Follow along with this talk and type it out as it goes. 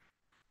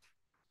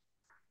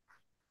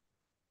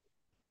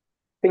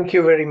Thank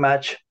you very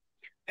much.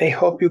 I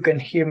hope you can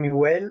hear me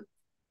well.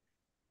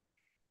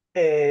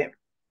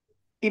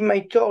 In my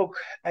talk,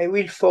 I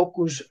will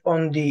focus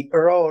on the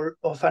role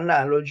of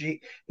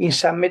analogy in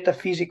some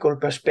metaphysical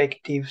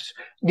perspectives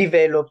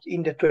developed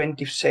in the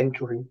 20th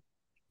century.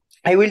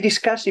 I will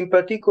discuss in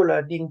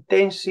particular the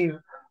intensive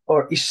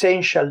or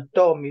essential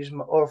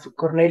Thomism of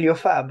Cornelio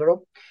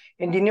Fabro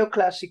and the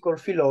neoclassical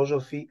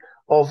philosophy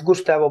of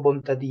Gustavo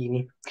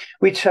Bontadini,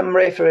 with some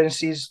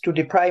references to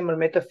the primal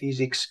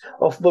metaphysics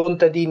of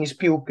Bontadini's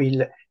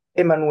pupil,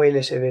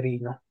 Emanuele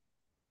Severino.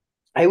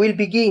 I will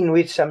begin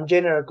with some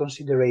general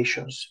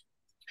considerations.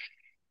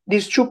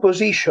 These two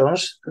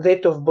positions,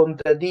 that of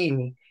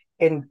Bontadini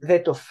and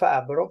that of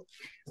Fabro,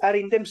 are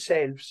in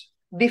themselves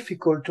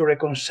difficult to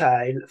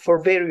reconcile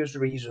for various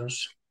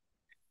reasons.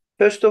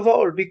 First of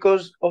all,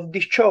 because of the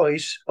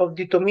choice of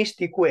the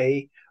Thomistic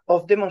way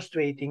of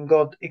demonstrating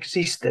God's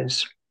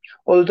existence.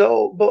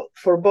 Although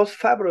for both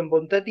Fabro and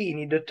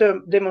Bontadini, the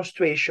term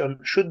demonstration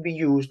should be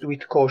used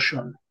with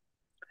caution.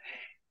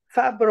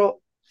 Fabro,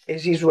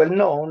 as is well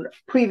known,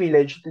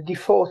 privileged the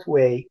fourth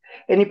way,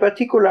 and in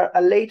particular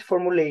a late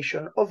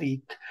formulation of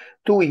it,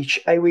 to which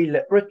I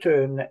will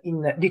return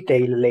in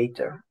detail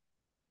later.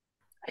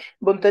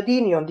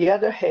 Bontadini, on the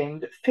other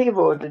hand,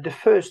 favored the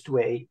first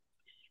way,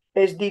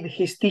 as did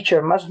his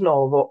teacher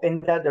Masnovo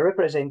and other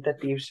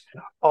representatives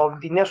of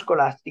the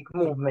Neoscholastic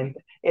movement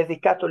at the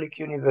Catholic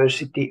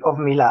University of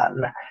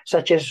Milan,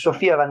 such as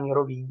Sofia Vanni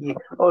Rovigli,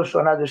 also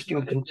another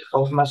student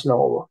of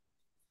Masnovo.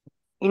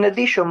 In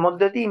addition,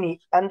 Bontadini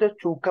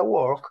undertook a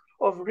work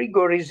of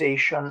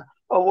rigorization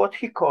of what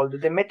he called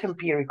the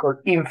meta-empirical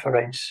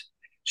inference,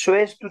 so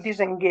as to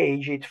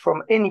disengage it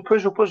from any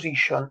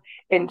presupposition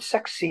and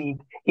succeed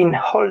in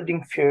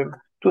holding firm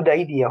to the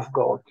idea of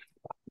God.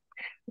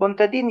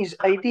 Bontadini's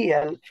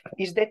ideal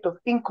is that of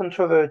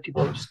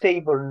incontrovertible,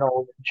 stable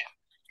knowledge,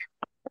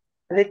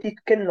 that it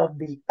cannot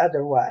be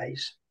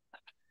otherwise.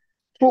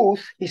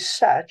 Truth is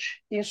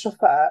such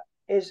insofar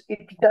as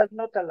it does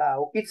not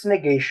allow its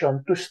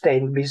negation to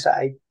stand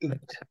beside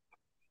it.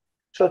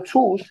 So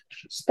truth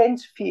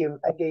stands firm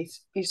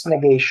against its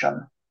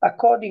negation,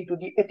 according to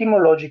the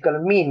etymological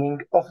meaning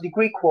of the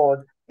Greek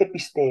word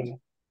episteme.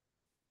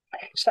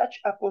 Such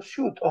a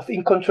pursuit of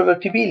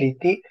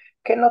incontrovertibility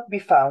cannot be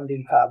found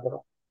in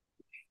Fabro.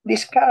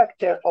 This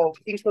character of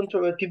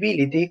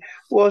incontrovertibility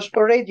was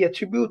already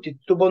attributed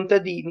to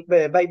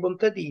by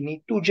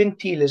Bontadini to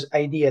Gentile's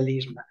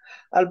idealism,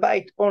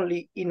 albeit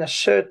only in a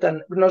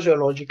certain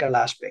gnoseological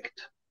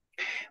aspect.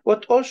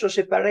 What also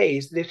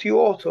separates the two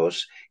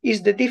authors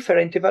is the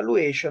different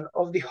evaluation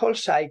of the whole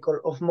cycle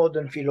of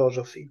modern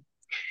philosophy,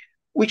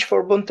 which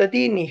for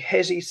Bontadini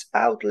has its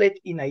outlet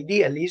in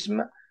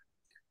idealism.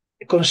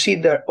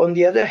 Consider, on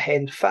the other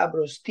hand,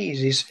 Fabro's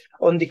thesis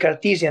on the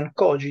Cartesian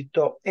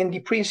cogito and the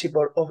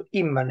principle of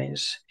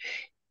immanence.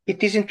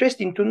 It is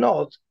interesting to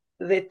note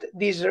that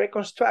this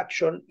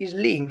reconstruction is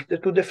linked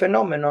to the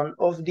phenomenon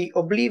of the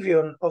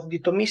oblivion of the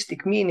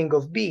Thomistic meaning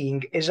of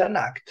being as an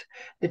act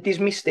that is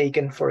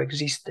mistaken for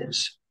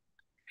existence.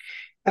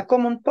 A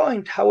common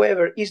point,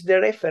 however, is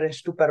the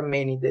reference to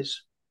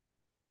Parmenides.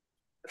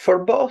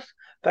 For both,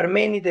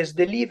 Parmenides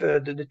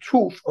delivered the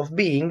truth of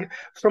being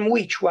from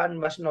which one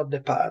must not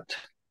depart.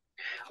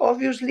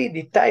 Obviously,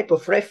 the type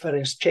of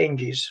reference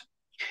changes.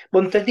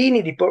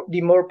 Bontadini,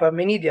 the more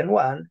Parmenidean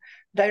one,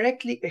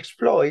 directly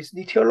exploits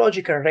the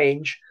theological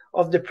range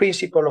of the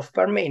principle of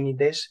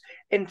Parmenides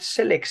and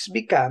selects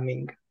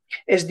becoming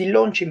as the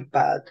launching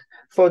pad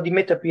for the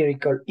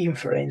meta-empirical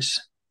inference.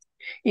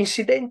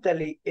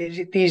 Incidentally, as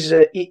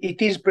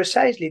it is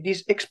precisely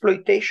this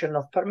exploitation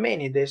of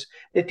Parmenides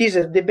that is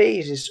at the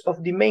basis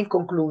of the main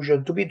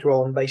conclusion to be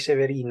drawn by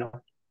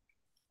Severino,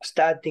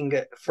 starting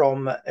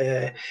from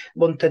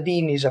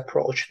Bontadini's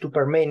approach to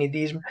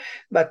Parmenidism,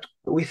 but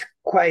with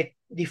quite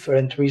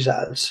different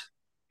results.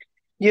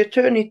 The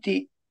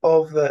eternity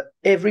of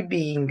every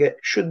being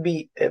would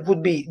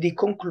be the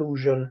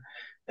conclusion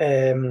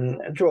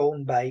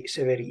drawn by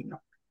Severino.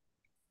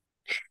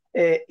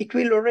 It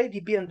will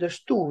already be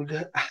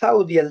understood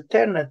how the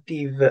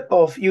alternative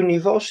of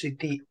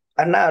univocity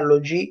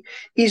analogy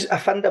is a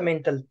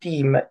fundamental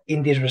theme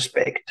in this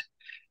respect.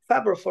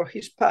 Fabro, for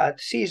his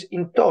part, sees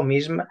in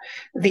Thomism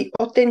the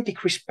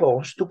authentic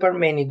response to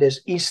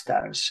Parmenides'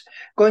 instance,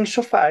 going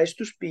so far as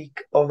to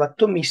speak of a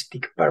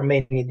Thomistic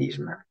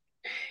Parmenidism.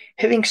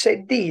 Having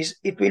said this,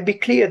 it will be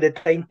clear that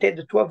I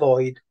intend to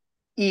avoid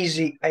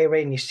easy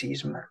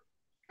irenicism.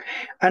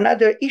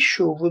 Another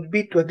issue would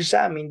be to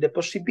examine the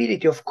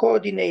possibility of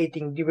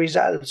coordinating the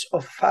results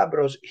of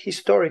Fabro's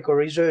historical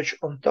research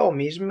on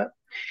Thomism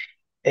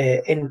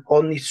and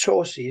on its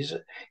sources,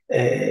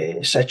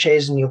 such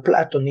as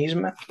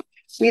Neoplatonism,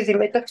 with the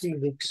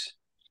metaphysics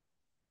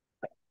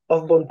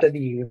of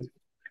Bontadini,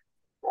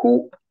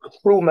 who,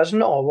 through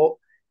Masnovo,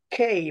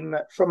 came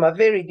from a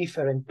very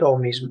different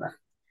Thomism.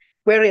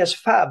 Whereas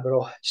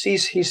Fabro,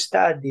 since his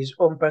studies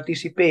on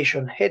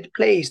participation had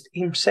placed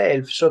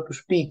himself, so to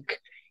speak,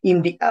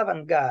 in the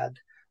avant-garde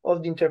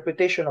of the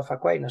interpretation of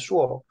Aquinas'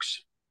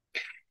 works,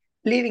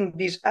 Leaving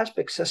these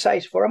aspects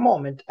aside for a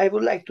moment, I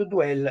would like to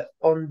dwell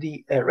on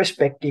the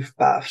respective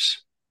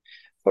paths.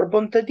 For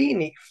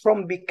Bontadini,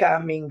 from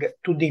becoming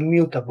to the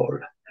immutable.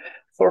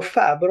 For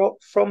Fabro,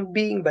 from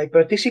being by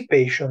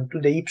participation to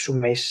the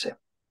ipsum esse.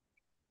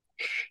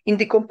 In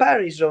the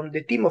comparison,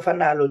 the theme of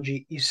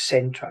analogy is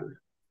central.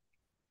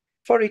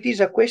 For it is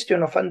a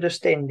question of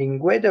understanding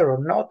whether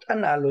or not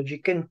analogy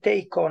can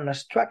take on a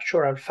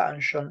structural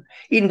function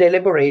in the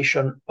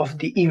elaboration of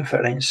the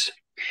inference.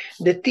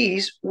 That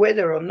is,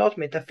 whether or not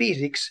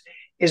metaphysics,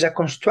 as a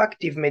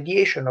constructive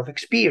mediation of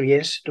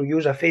experience, to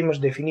use a famous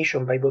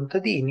definition by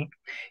Bontadini,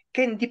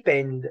 can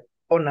depend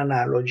on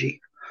analogy,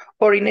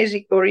 or in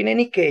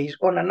any case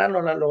on an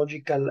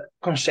analogical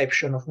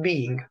conception of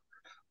being,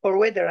 or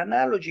whether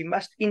analogy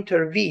must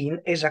intervene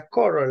as a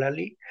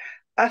corollary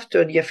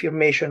after the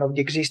affirmation of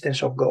the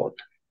existence of God.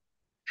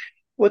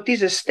 What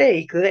is at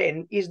stake,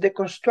 then, is the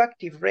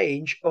constructive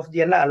range of the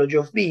analogy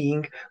of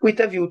being with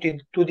a view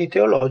to the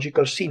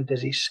theological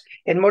synthesis,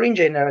 and more in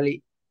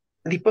generally,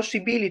 the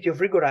possibility of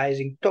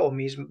rigorizing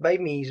Thomism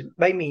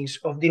by means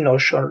of the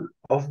notion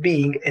of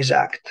being as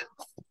act.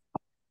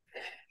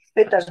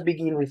 Let us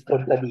begin with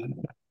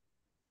Bontadini.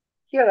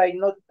 Here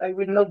I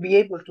will not be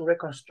able to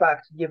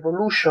reconstruct the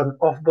evolution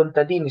of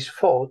Bontadini's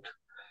thought,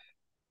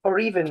 or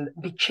even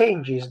the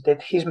changes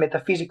that his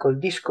metaphysical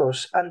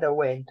discourse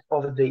underwent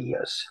over the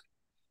years,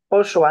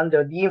 also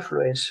under the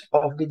influence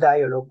of the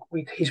dialogue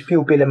with his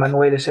pupil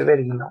Emanuele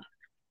Severino,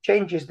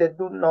 changes that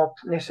do not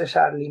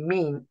necessarily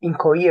mean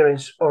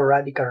incoherence or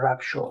radical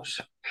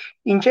ruptures.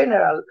 In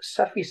general,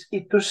 suffice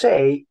it to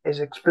say, as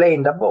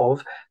explained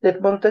above,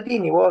 that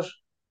Bontadini was,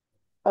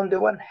 on the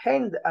one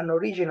hand, an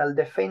original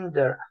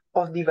defender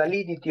of the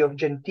validity of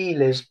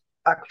Gentile's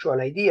actual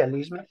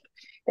idealism,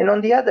 and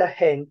on the other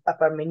hand, a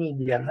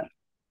Parmenidian.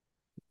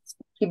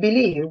 He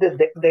believed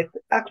that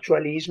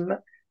actualism,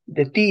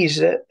 that is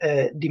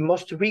the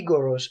most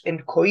rigorous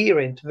and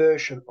coherent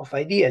version of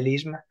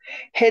idealism,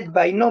 had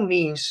by no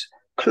means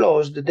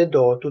closed the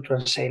door to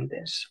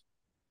transcendence.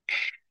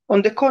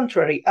 On the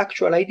contrary,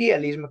 actual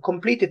idealism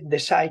completed the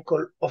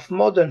cycle of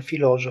modern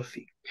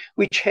philosophy,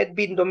 which had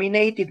been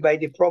dominated by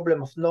the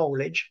problem of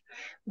knowledge,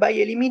 by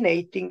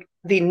eliminating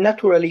the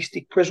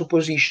naturalistic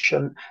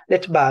presupposition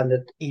that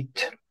bounded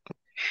it.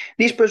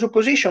 This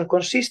presupposition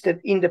consisted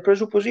in the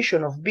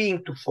presupposition of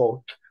being to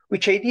thought,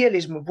 which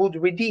idealism would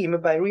redeem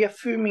by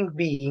reaffirming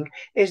being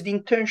as the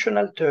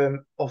intentional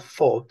term of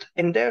thought,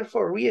 and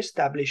therefore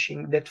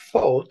re-establishing that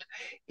thought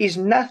is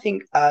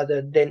nothing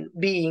other than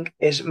being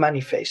as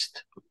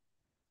manifest.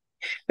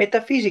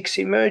 Metaphysics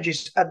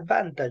emerges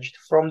advantaged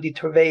from the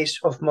travails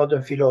of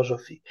modern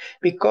philosophy,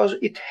 because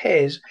it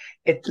has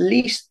at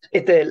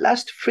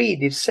last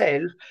freed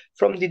itself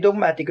from the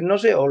dogmatic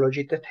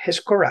gnoseology that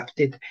has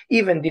corrupted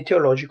even the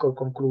theological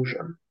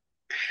conclusion.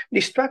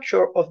 The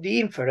structure of the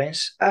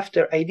inference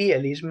after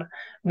idealism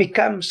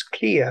becomes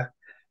clear,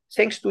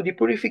 thanks to the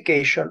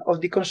purification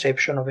of the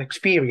conception of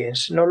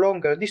experience, no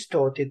longer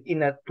distorted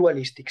in a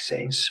dualistic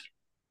sense.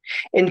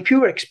 And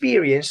pure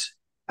experience,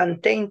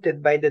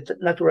 untainted by the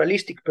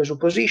naturalistic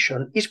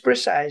presupposition, is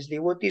precisely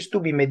what is to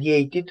be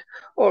mediated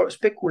or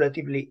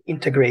speculatively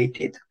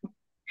integrated.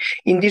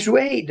 In this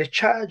way, the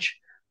charge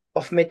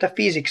of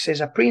metaphysics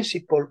as a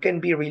principle can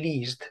be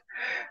released,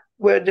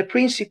 where the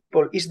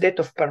principle is that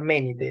of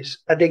Parmenides,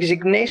 a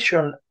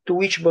designation to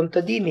which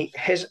Bontadini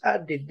has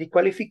added the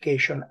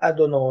qualification ad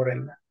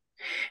honorem.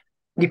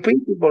 The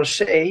principle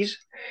says,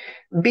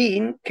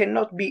 being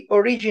cannot be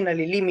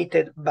originally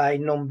limited by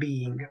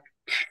non-being.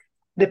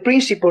 The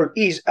principle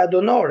is ad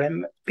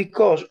honorem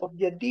because of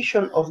the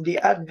addition of the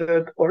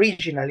adverb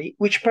originally,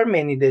 which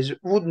Parmenides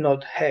would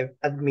not have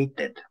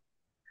admitted.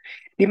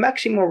 The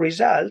maximum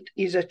result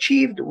is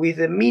achieved with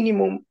a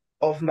minimum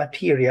of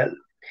material.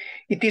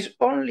 It is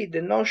only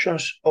the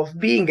notions of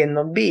being and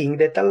non-being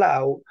that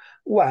allow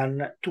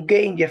one to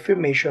gain the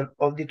affirmation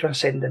of the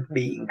transcendent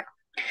being.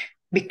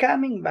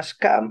 Becoming must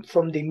come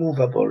from the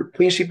immovable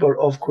principle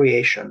of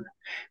creation,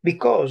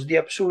 because the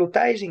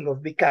absolutizing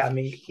of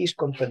becoming is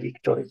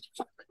contradictory.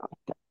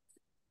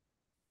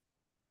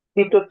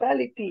 The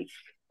totality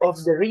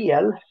of the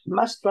real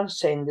must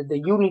transcend the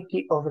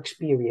unity of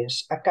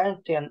experience, a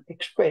Kantian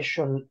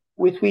expression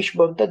with which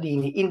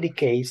Bontadini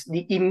indicates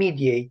the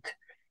immediate,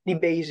 the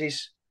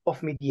basis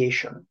of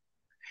mediation.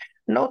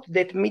 Note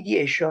that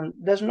mediation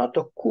does not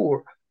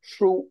occur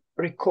through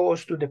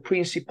recourse to the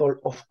principle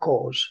of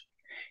cause.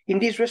 In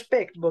this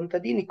respect,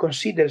 Bontadini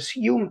considers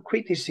Hume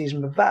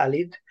criticism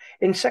valid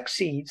and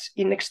succeeds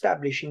in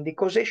establishing the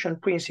causation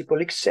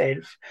principle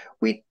itself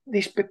with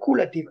the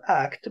speculative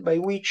act by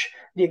which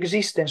the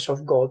existence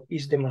of God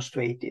is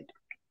demonstrated.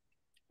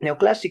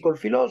 Neoclassical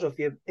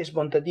philosophy, as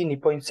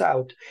Bontadini points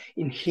out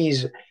in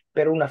his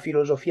Per una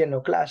filosofia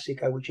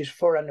neoclassica, which is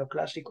for a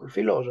neoclassical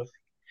philosophy,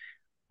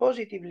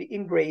 positively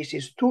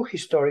embraces two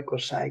historical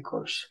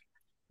cycles.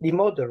 The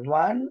modern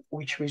one,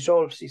 which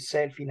resolves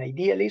itself in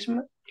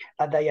idealism,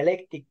 a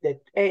dialectic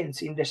that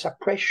ends in the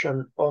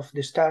suppression of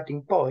the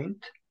starting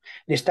point.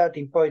 The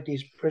starting point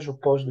is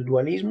presupposed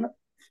dualism,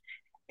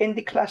 and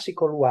the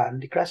classical one,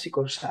 the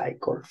classical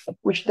cycle,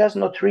 which does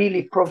not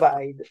really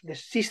provide the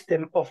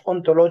system of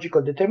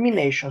ontological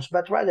determinations,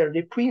 but rather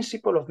the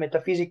principle of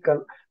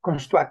metaphysical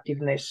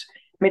constructiveness,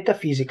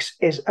 metaphysics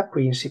as a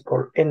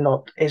principle and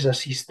not as a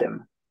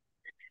system.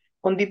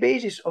 On the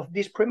basis of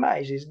these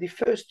premises, the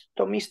first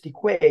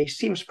Thomistic way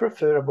seems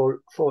preferable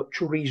for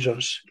two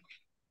reasons.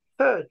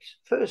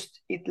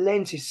 First, it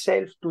lends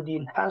itself to the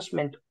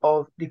enhancement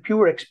of the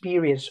pure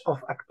experience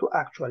of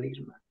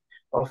actualism,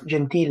 of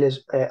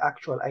Gentile's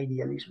actual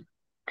idealism.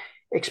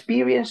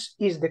 Experience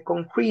is the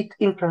concrete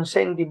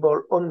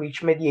intranscendible on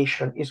which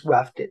mediation is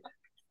grafted.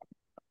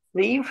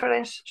 The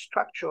inference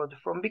structured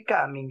from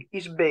becoming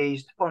is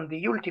based on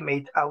the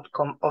ultimate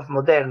outcome of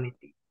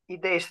modernity,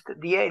 i.e.,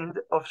 the end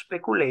of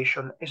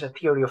speculation as a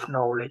theory of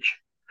knowledge.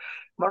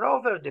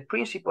 Moreover, the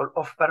principle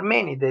of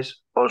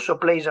Parmenides also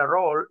plays a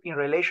role in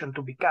relation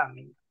to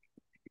becoming.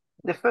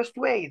 The first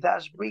way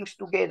thus brings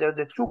together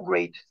the two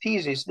great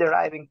theses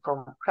deriving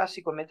from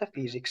classical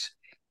metaphysics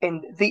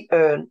and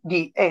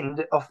the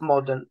end of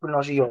modern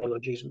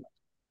gnoseologism.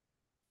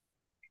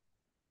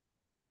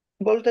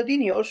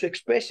 Boltadini also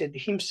expressed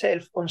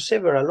himself on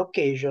several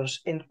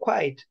occasions and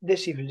quite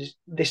decisively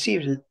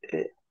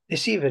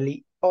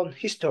on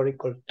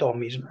historical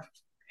Thomism.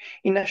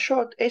 In a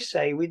short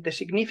essay with the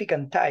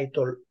significant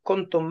title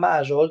Con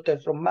Tommaso oltre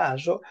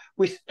Tommaso,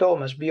 with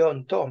Thomas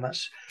beyond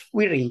Thomas,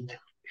 we read,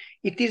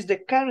 "It is the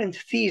current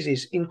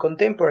thesis in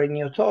contemporary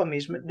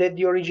Neo-Thomism that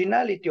the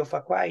originality of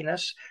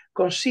Aquinas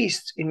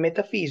consists in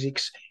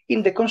metaphysics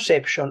in the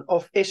conception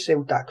of esse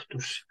ut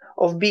actus,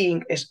 of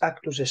being as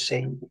actus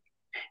essendi,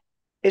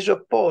 as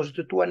opposed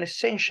to an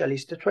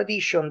essentialist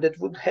tradition that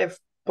would have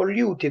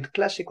polluted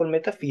classical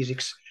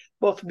metaphysics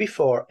both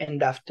before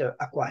and after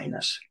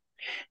Aquinas.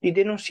 The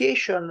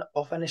denunciation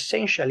of an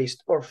essentialist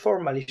or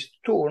formalist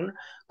turn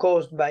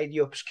caused by the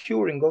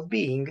obscuring of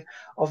being,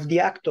 of the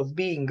act of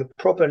being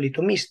properly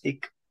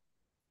Thomistic,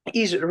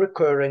 is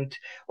recurrent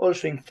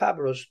also in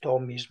Fabro's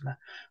Thomism,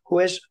 who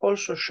has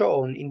also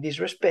shown in this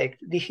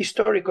respect the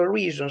historical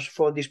reasons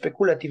for the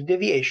speculative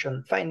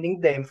deviation,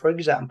 finding them, for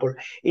example,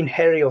 in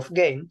Henry of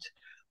Ghent,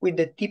 with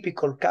the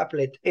typical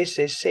couplet esse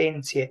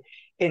essentiae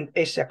and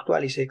esse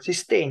actualis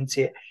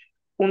existentiae,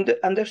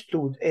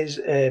 understood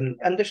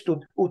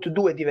ut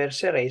due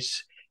diverse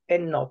res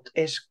and not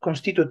as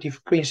constitutive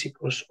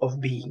principles of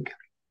being.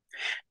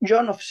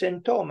 John of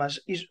St. Thomas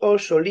is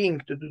also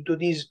linked to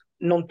this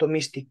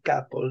non-Thomistic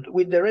coupled,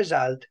 with the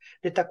result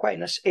that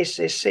Aquinas esse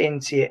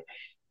essentiae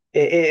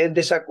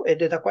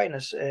that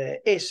Aquinas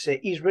esse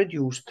is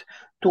reduced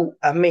to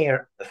a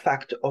mere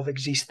fact of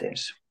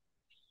existence.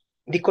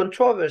 The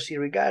controversy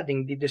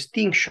regarding the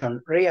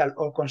distinction, real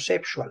or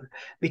conceptual,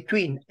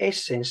 between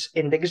essence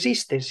and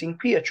existence in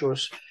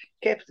creatures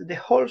kept the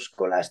whole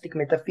scholastic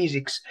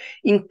metaphysics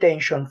in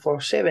tension for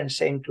 7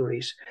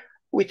 centuries,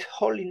 with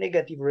wholly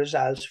negative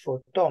results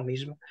for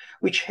Thomism,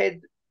 which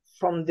had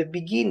from the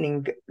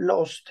beginning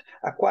lost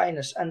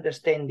Aquinas'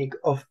 understanding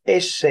of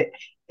esse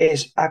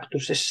as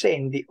actus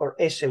essendi or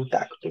esse ut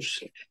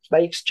actus, by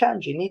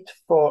exchanging it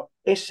for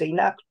esse in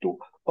actu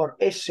or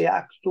esse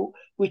actu,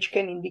 which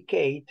can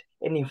indicate,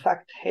 and in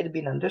fact had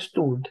been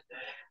understood,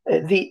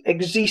 the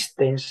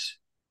existence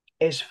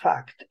as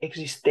fact,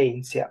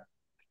 existentia,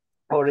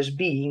 or as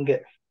being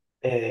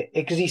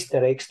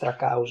existere extra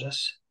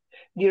causas.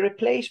 The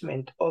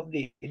replacement of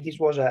this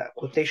was a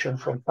quotation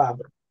from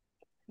Fabro,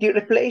 the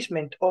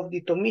replacement of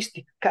the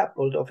Thomistic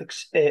coupled of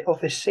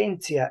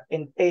essentia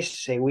and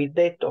esse with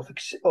that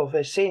of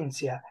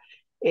essentia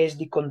as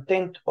the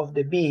content of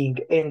the being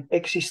and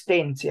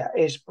existentia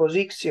as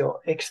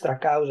positio extra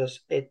causas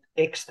et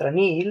extra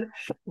nihil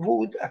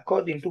would,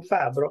 according to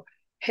Fabro,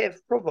 have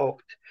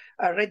provoked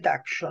a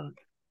reduction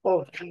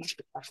of the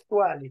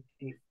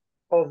actuality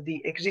of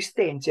the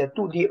existentia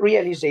to the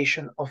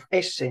realization of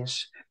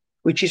essence,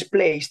 which is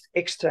placed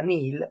extra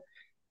nihil,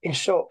 and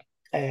so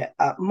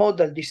a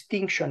modal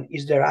distinction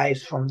is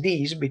derived from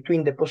this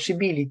between the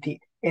possibility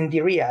and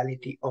the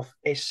reality of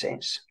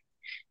essence.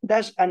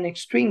 Thus, an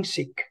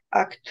extrinsic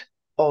act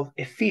of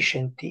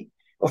efficiency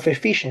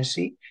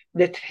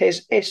that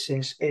has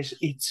essence as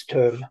its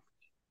term.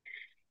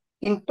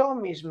 In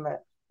Thomism,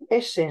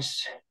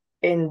 essence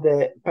and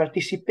the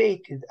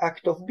participated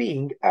act of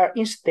being are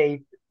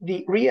instead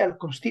the real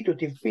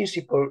constitutive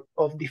principle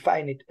of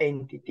definite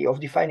entity, of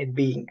definite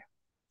being.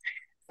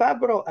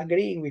 Fabro,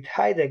 agreeing with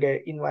Heidegger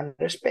in one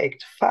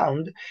respect,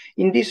 found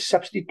in this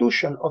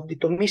substitution of the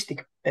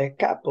Thomistic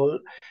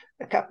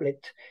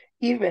couplet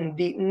even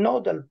the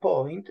nodal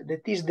point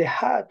that is the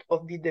heart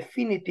of the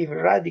definitive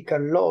radical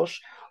loss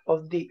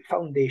of the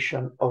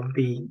foundation of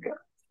being.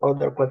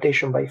 Other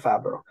quotation by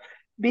Fabro.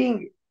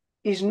 Being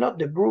is not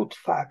the brute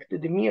fact,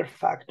 the mere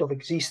fact of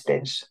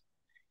existence.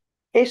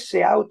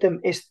 Esse autem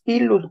est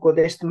illud quod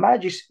est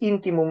magis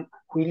intimum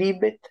qui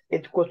libet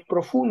et quod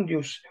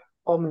profundius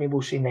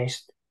omnibus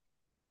inest.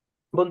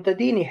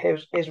 Bontadini,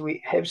 as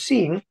we have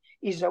seen,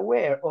 is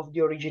aware of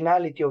the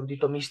originality of the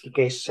Thomistic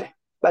esse,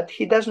 but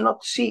he does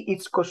not see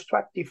its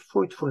constructive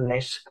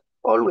fruitfulness,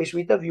 always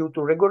with a view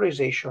to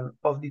rigorization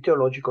of the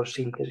theological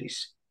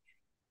synthesis.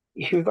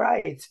 He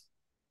writes,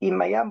 in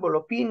my humble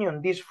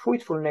opinion, this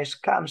fruitfulness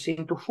comes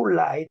into full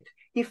light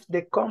if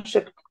the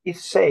concept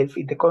itself,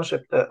 the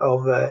concept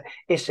of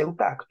esse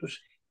utactus,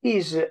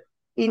 is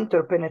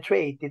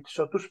interpenetrated,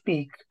 so to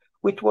speak,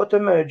 with what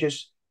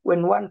emerges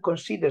when one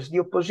considers the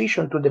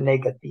opposition to the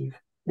negative.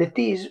 That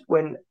is,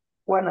 when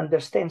one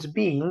understands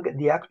being,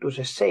 the actus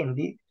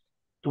essendi,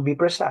 to be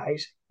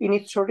precise, in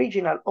its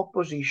original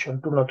opposition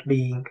to not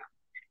being.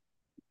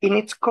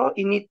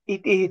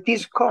 It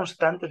is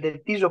constant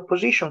that this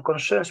opposition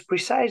concerns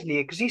precisely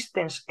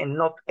existence and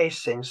not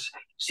essence,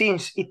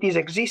 since it is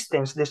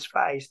existence that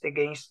fights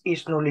against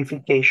its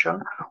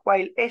nullification,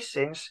 while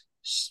essence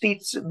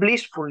sits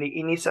blissfully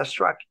in its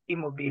abstract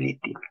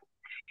immobility.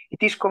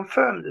 It is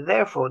confirmed,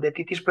 therefore, that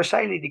it is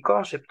precisely the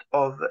concept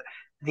of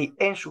the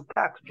ens ut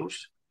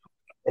actus,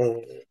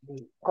 the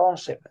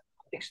concept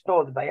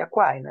extolled by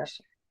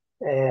Aquinas,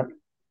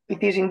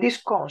 it is in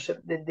this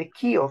concept that the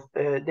key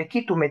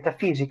to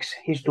metaphysics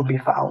is to be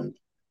found,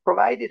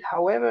 provided,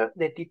 however,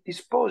 that it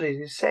disposes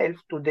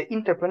itself to the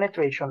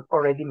interpenetration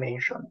already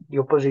mentioned, the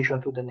opposition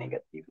to the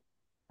negative.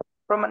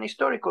 From an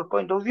historical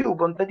point of view,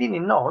 Bontadini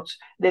notes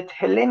that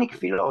Hellenic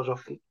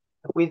philosophy,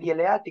 with the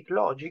Eleatic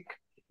logic,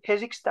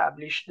 has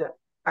established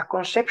a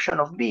conception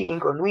of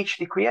being on which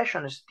the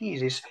creationist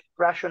thesis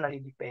rationally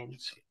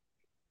depends.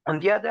 On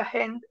the other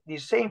hand,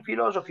 this same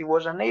philosophy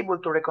was unable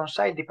to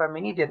reconcile the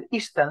Parmenidean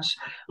instance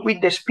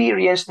with the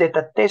experience that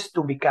attests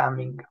to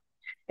becoming.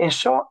 And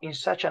so, in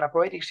such an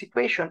aporetic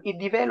situation, it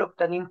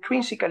developed an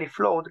intrinsically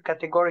flawed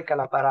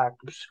categorical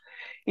apparatus,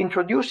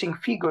 introducing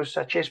figures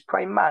such as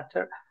prime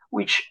matter,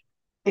 which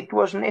it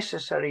was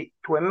necessary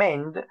to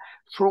amend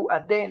through a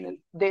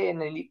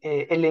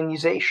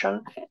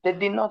de-Hellenization that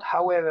did not,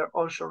 however,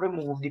 also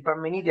remove the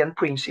Parmenidean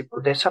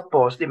principle that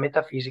supports the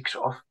metaphysics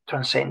of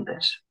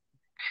transcendence.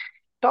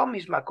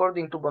 Thomism,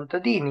 according to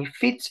Bontadini,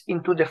 fits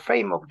into the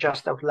framework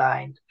just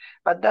outlined,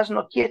 but does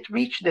not yet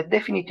reach the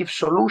definitive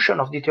solution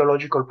of the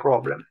theological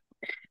problem.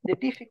 The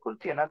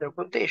difficulty, another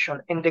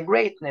quotation, and the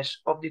greatness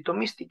of the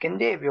Thomistic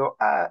endeavor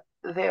are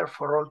there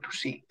for all to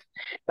see,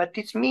 but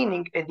its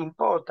meaning and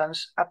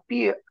importance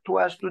appear to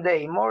us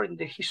today more in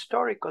the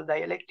historical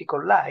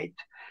dialectical light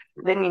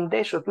than in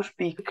the, so to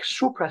speak,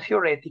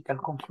 supra-theoretical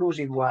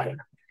conclusive one.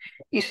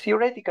 Its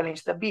theoretical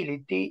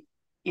instability,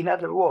 in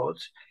other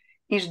words,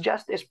 is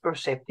just as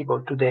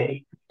perceptible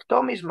today.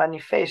 Thomism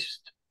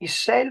manifests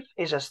itself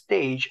as a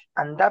stage,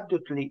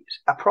 undoubtedly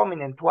a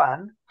prominent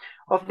one,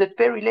 of that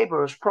very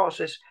laborious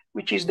process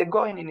which is the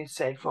going in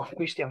itself of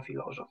Christian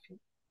philosophy.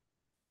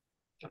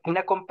 In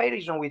a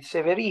comparison with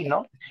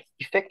Severino,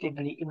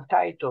 effectively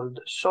entitled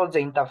Soze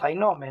inta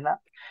Phenomena,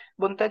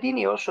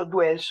 Bontadini also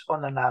dwells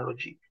on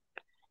analogy.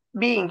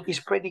 Being is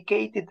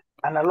predicated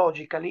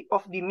analogically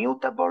of the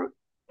mutable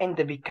and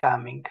the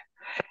becoming.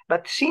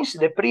 But since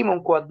the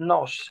primum quod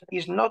nos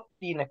is not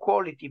the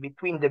inequality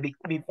between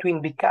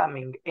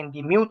becoming and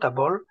the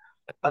mutable,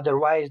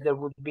 otherwise there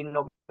would be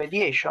no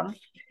mediation,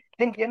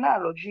 then the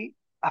analogy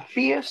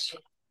appears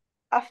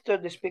after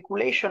the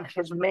speculation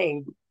has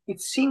made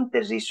its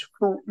synthesis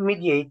through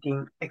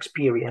mediating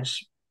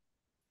experience.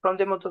 From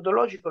the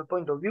methodological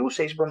point of view,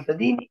 says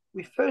Bontadini,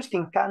 we first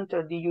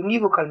encounter the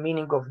univocal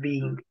meaning of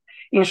being,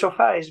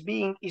 insofar as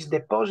being is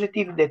the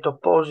positive that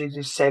opposes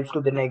itself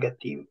to the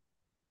negative.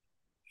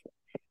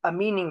 A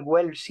meaning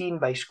well seen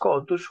by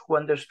Scotus, who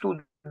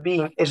understood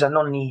being as a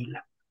non-nihil.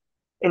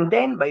 And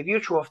then, by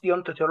virtue of the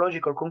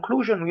ontological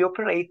conclusion, we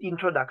operate the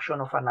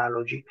introduction of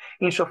analogy,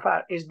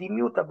 insofar as the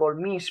mutable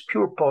means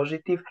pure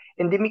positive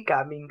and the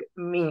becoming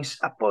means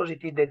a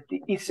positive that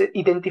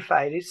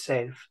identifies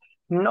itself,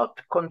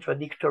 not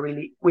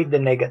contradictorily with the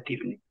negative.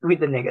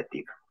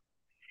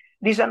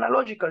 This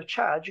analogical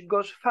charge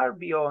goes far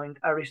beyond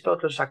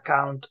Aristotle's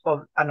account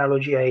of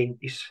analogia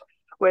entis,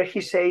 where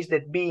he says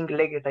that being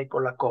legata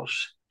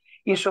hypolakos,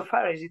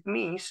 insofar as it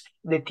means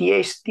the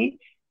tiesti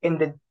and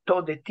the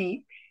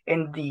todeti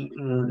and the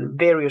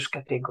various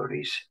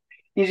categories.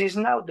 This is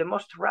now the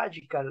most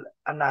radical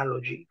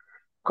analogy,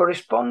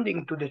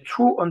 corresponding to the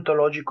true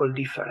ontological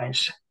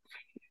difference.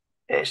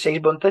 Says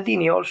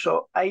Bontadini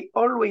also, I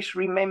always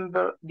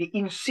remember the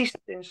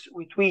insistence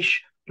with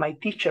which my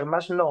teacher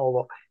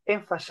Masnovo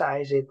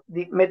emphasized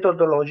the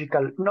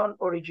methodological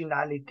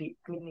non-originality,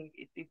 meaning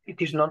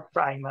it is not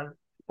primal,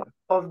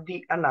 of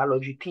the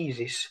analogy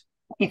thesis,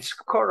 its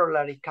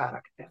corollary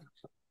character.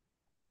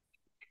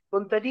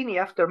 Bontadini,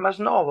 after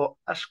Masnovo,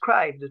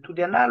 ascribed to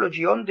the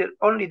analogy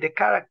only the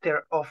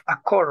character of a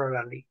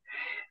corollary,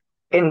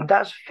 and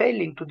thus fell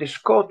into the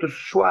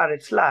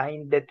Scotus-Suarez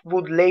line that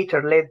would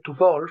later lead to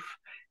Wolff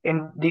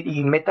and the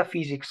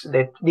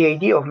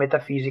idea of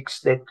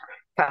metaphysics that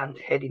Kant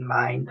had in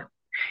mind.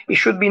 It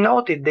should be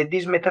noted that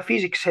this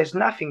metaphysics has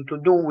nothing to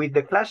do with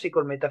the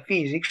classical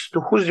metaphysics to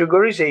whose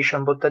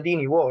rigorization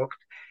Bontadini worked,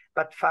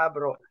 but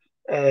Fabro's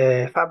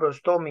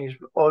Thomism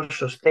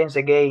also stands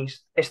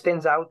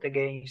out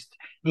against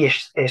the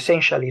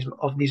essentialism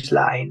of this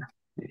line.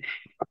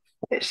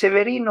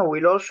 Severino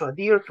will also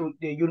adhere to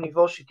the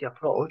univocity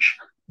approach,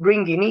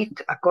 bringing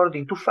it,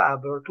 according to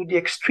Fabro, to the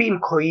extreme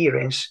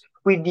coherence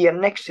with the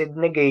annexed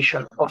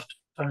negation of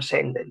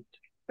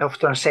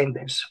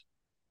transcendence.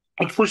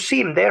 It would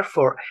seem,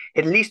 therefore,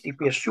 at least if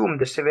we assume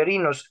the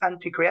Severino's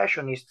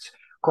anti-creationists'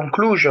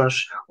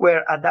 conclusions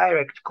were a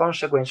direct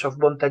consequence of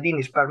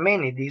Bontadini's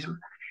Parmenideism,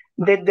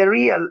 that the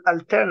real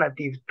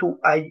alternative to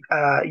a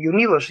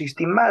univocist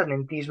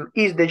immanentism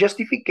is the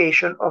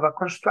justification of a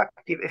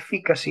constructive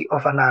efficacy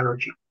of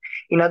analogy.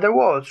 In other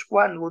words,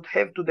 one would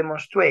have to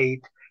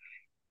demonstrate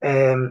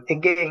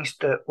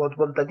against what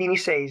Bontadini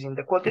says in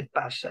the quoted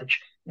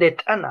passage,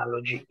 that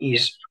analogy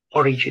is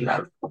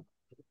original.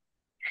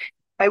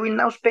 I will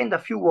now spend a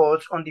few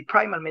words on the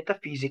primal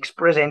metaphysics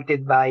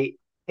presented by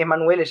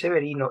Emanuele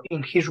Severino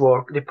in his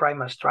work, The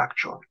Primal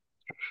Structure.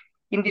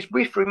 In these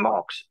brief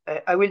remarks,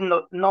 I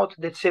will note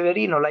that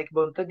Severino, like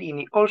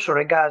Bontadini, also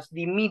regards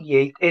the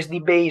immediate as the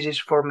basis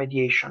for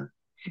mediation.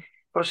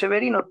 For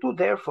Severino too,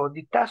 therefore,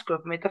 the task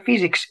of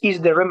metaphysics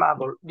is the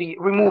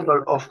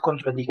removal of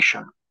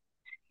contradiction.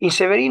 In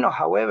Severino,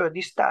 however,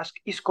 this task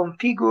is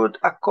configured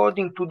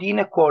according to the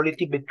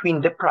inequality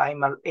between the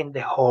primal and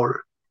the whole.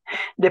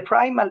 The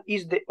primal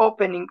is the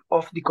opening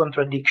of the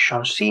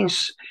contradiction,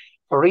 since,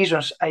 for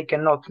reasons I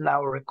cannot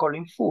now recall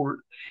in full,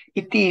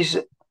 it is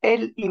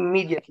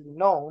immediately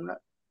known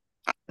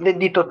that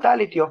the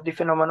totality of the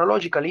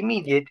phenomenological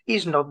immediate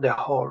is not the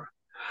whole.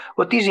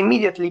 What is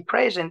immediately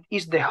present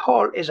is the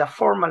whole as a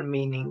formal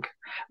meaning,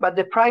 but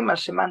the primal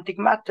semantic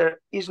matter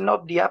is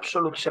not the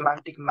absolute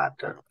semantic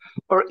matter,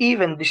 or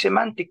even the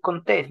semantic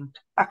content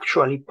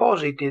actually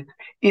posited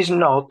is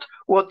not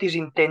what is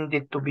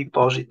intended to be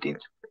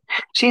posited.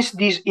 Since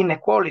this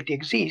inequality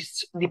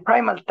exists, the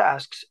primal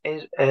tasks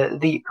as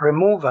the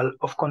removal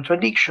of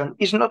contradiction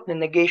is not the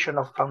negation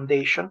of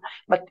foundation,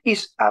 but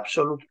is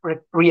absolute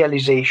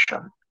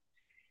realization.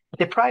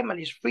 The primal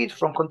is freed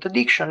from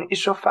contradiction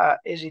insofar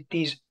as it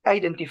is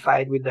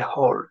identified with the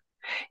whole.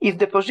 If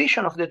the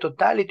position of the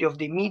totality of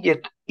the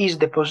immediate is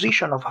the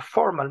position of a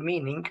formal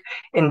meaning,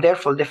 and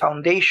therefore the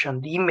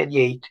foundation, the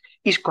immediate,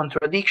 is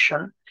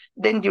contradiction,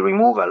 then the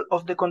removal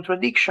of the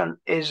contradiction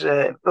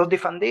of the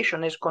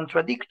foundation as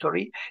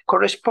contradictory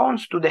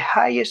corresponds to the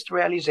highest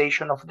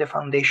realization of the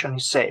foundation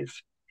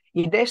itself.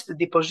 It is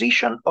the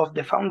position of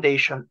the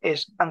foundation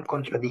as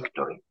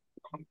uncontradictory.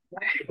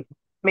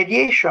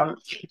 Mediation,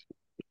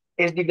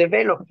 as the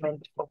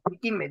development of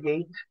the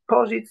immediate,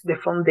 posits the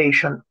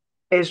foundation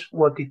as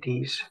what it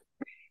is.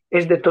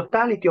 As the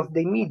totality of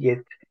the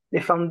immediate, the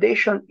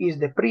foundation is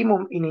the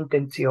primum in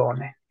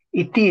intenzione.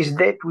 It is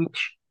that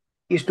which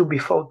is to be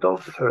thought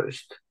of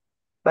first,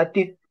 but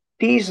it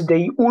is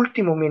the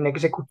ultimum in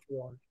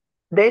execution,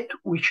 that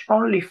which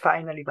only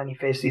finally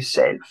manifests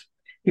itself.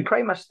 The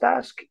primal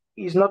task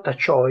is not a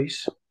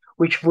choice,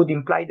 which would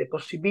imply the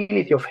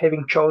possibility of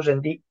having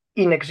chosen the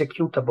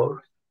inexecutable.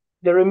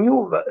 The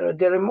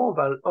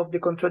removal of the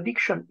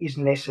contradiction is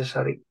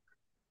necessary.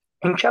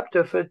 In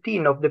chapter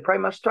 13 of the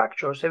primal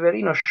structure,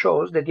 Severino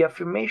shows that the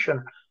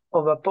affirmation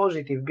of a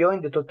positive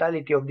beyond the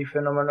totality of the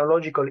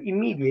phenomenological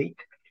immediate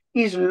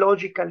is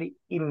logically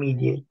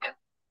immediate.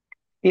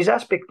 This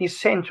aspect is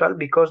central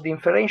because the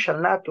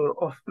inferential nature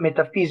of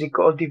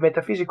the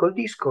metaphysical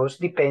discourse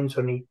depends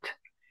on it.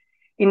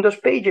 In those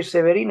pages,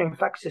 Severino in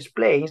fact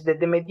explains that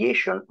the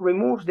mediation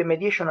removes the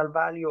mediational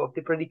value of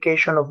the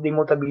predication of the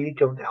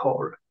immutability of the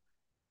whole.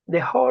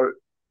 The whole,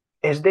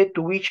 as that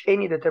to which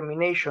any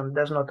determination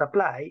does not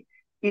apply,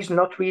 is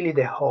not really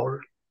the whole.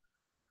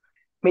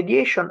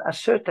 Mediation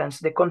ascertains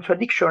the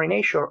contradictory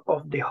nature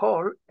of the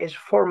whole as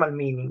formal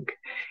meaning,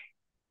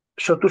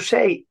 so to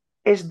say,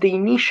 as the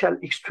initial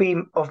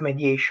extreme of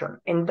mediation,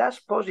 and thus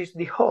posits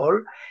the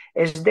whole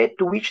as that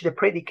to which the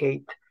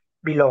predicate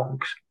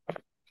belongs.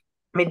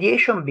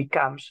 Mediation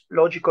becomes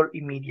logical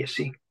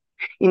immediacy.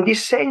 In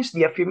this sense,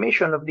 the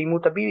affirmation of the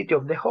immutability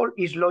of the whole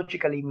is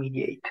logically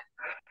immediate.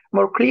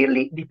 More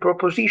clearly, the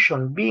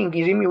proposition being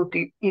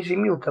is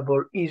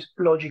immutable is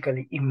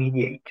logically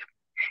immediate.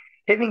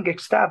 Having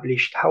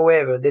established,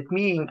 however, that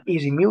being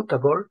is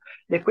immutable,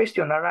 the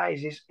question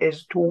arises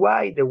as to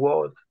why the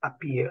world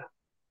appears.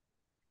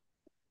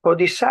 For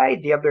this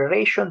side, the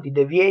aberration, the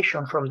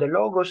deviation from the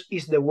logos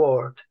is the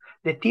world,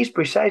 that is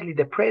precisely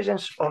the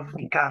presence of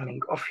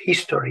becoming, of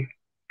history.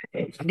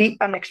 The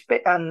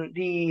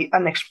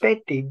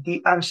unexpected,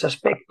 the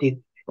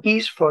unsuspected,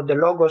 is for the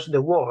logos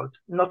the world,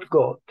 not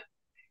God,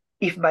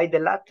 if by the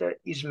latter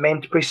is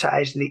meant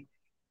precisely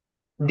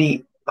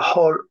the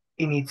whole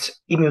in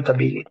its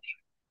immutability.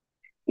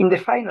 In the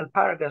final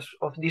paragraphs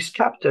of this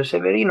chapter,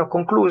 Severino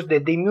concludes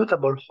that the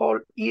immutable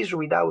whole is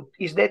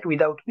that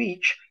without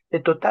which the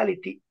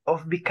totality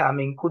of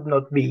becoming could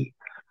not be,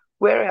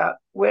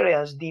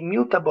 whereas the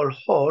immutable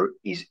whole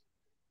is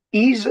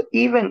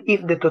even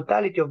if the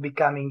totality of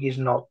becoming is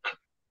not.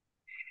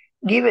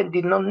 Given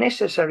the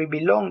non-necessary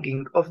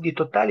belonging of the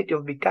totality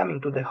of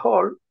becoming to the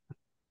whole,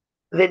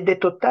 that the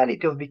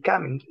totality of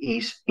becoming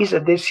is a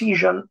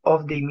decision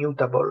of the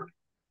immutable.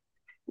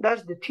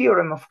 Thus the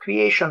theorem of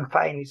creation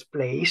finds its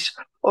place,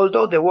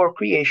 although the word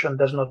creation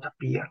does not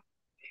appear.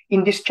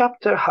 In this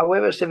chapter,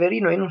 however,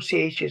 Severino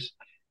enunciates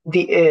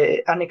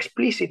an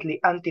explicitly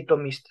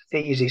anti-Thomist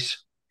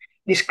thesis.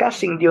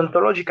 discussing the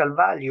ontological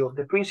value of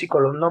the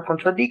principle of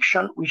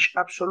non-contradiction, which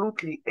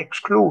absolutely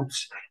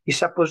excludes the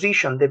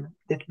supposition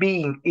that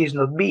being is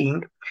not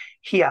being,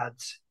 he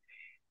adds,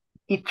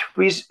 it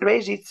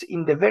resides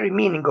in the very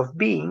meaning of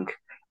being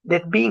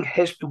that being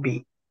has to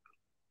be.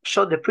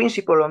 So the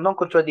principle of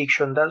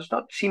non-contradiction does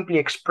not simply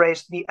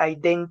express the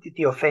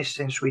identity of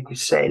essence with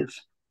itself,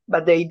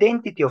 but the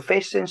identity of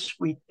essence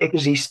with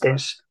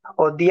existence,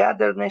 or the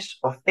otherness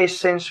of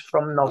essence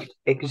from not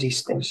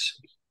existence.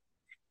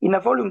 In a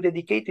volume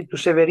dedicated to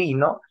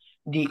Severino,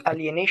 The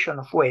Alienation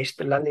of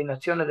West,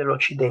 l'alienazione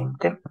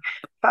dell'Occidente,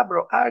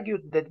 Fabro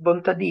argued that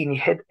Bontadini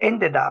had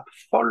ended up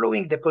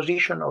following the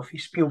position of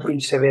his pupil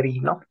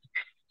Severino,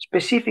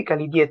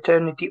 specifically the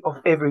eternity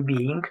of every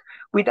being,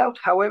 without,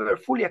 however,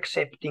 fully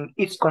accepting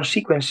its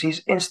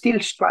consequences and still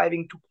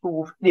striving to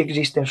prove the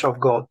existence of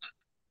God.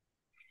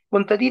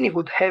 Bontadini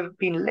would have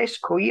been less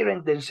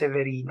coherent than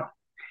Severino.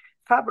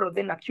 Fabro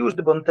then accused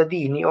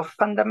Bontadini of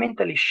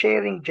fundamentally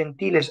sharing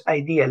Gentile's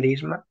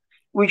idealism,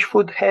 which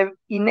would have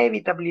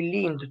inevitably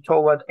leaned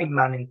toward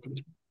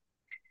immanentism.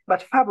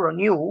 But Fabro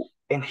knew,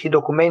 and he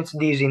documents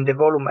this in the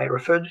volume I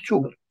referred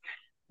to,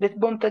 that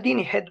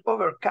Bontadini had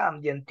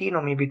overcome the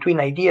antinomy between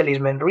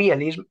idealism and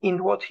realism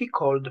in what he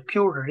called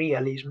pure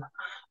realism,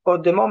 or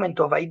the moment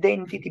of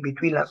identity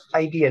between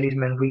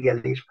idealism and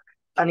realism,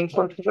 an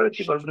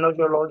incontrovertible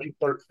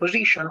gnoseological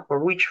position for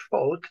which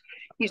thought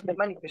is the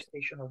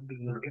manifestation of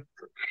being,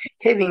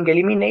 having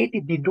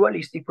eliminated the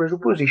dualistic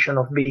presupposition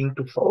of being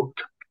to thought.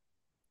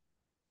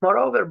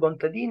 Moreover,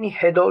 Bontadini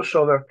had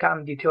also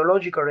overcome the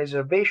theological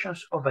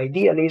reservations of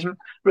idealism,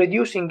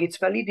 reducing its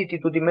validity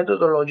to the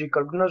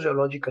methodological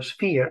gnoseological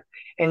sphere,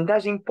 and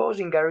thus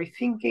imposing a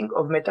rethinking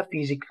of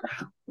metaphysics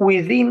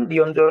within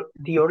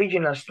the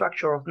original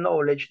structure of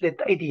knowledge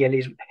that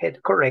idealism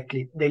had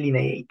correctly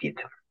delineated.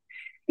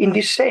 In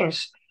this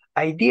sense,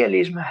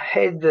 idealism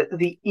had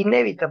the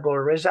inevitable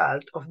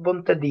result of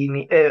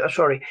Bontadini,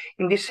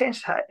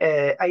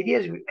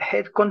 idealism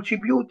had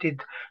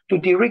contributed to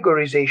the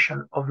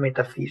rigorization of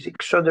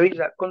metaphysics. So there is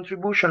a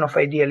contribution of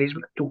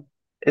idealism to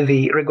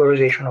the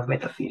rigorization of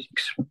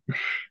metaphysics.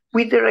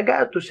 With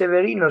regard to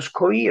Severino's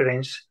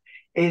coherence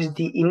as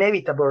the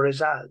inevitable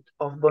result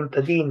of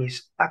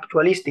Bontadini's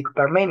actualistic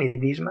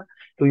Parmenidism,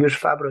 to use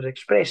Fabro's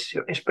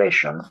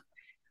expression,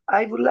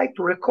 I would like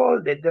to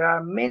recall that there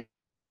are many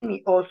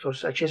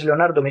authors, such as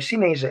Leonardo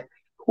Messinese,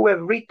 who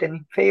have written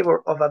in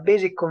favor of a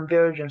basic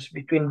convergence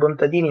between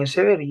Bontadini and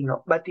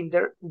Severino, but in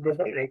the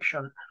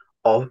direction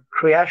of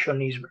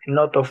creationism,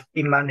 not of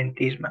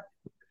immanentism.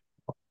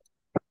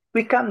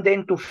 We come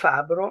then to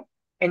Fabro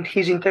and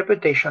his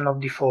interpretation of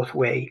the fourth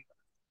way.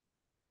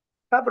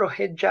 Fabro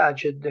had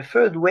judged the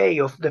third way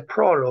of the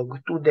prologue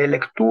to the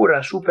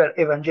Lectura super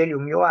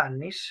Evangelium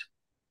Ioannis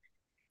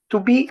to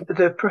be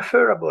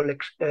preferable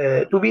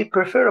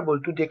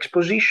to the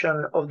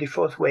exposition of the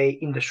fourth way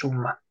in the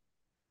Summa.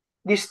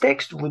 This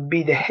text would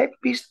be the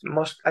happiest,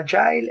 most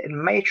agile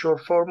and mature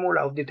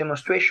formula of the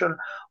demonstration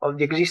of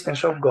the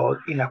existence of God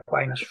in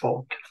Aquinas'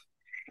 thought.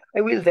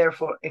 I will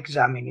therefore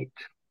examine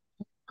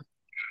it.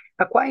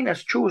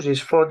 Aquinas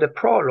chooses for the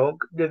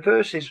prologue the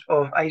verses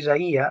of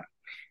Isaiah,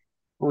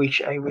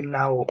 which I will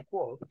now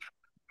quote.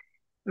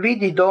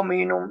 Vidi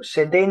Dominum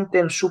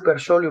sedentem super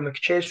solium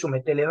excelsum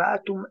et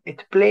elevatum,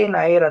 et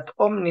plena erat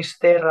omnis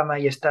terra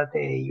majestate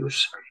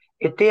eius,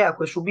 et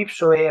eaque sub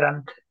ipso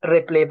erant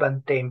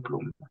replebant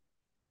templum.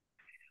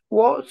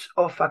 Words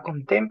of a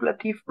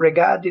contemplative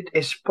regarded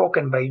as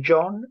spoken by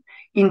John,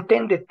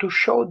 intended to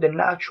show the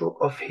nature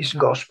of his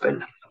gospel.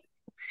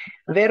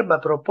 Verba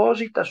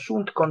proposita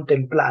sunt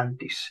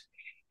contemplantis,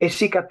 et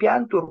si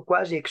capiantur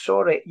quasi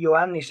exore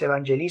Ioannis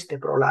Evangeliste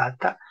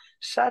prolata,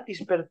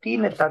 satis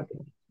pertinet ad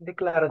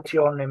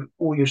declarationem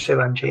uius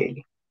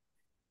Evangelii.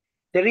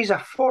 There is a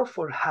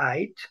fourfold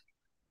height,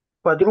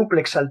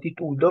 quadruplex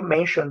altitudo,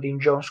 mentioned in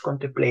John's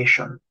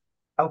contemplation,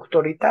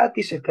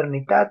 auctoritatis,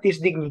 eternitatis,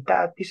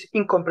 dignitatis,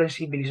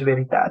 incomprehensibilis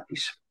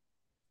veritatis.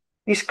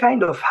 This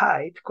kind of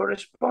height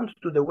corresponds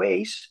to the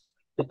ways,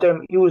 the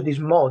term used is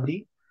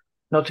modi,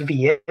 not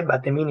vie,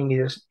 but the meaning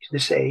is the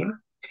same,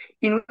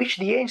 in which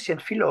the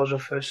ancient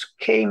philosophers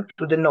came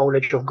to the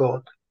knowledge of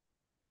God.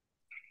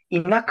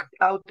 In ac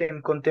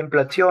autem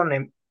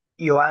contemplationem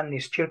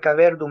Ioannis circa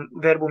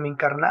verbum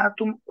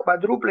incarnatum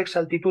quadruplex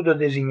altitudo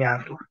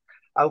designatur,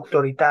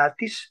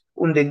 auctoritatis,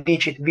 unde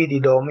dicit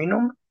vidi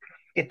Dominum,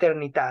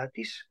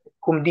 eternitatis,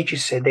 cum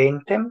dicis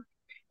sedentem,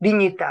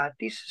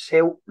 dignitatis,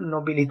 seu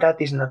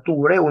nobilitatis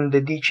naturae,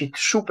 unde dicit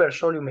super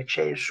solium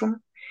excelsum,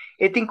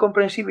 et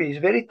incomprehensibilis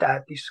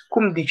veritatis,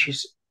 cum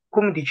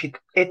dicit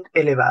et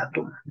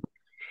elevatum.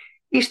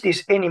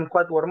 Istis enim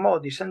quatuor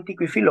modis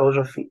antiqui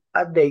philosophi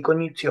ad Dei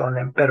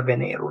cognitionem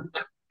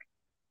pervenerunt.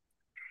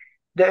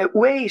 The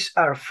ways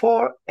are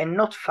 4 and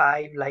not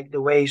 5 like the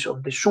ways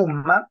of the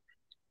Summa,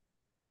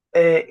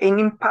 and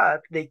in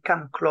part they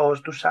come close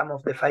to some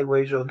of the 5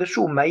 ways of the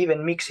Summa,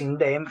 even mixing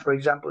them. For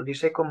example, the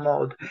second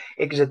mode,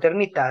 ex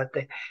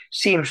eternitate,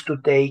 seems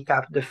to take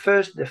up the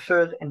first, the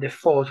third, and the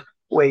fourth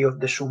way of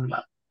the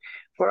Summa.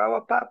 For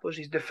our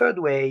purposes, the third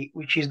way,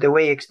 which is the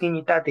way ex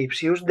dignitate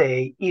ipsius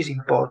Dei, is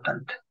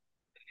important.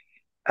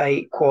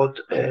 I quote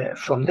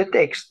from the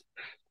text,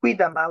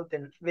 quidam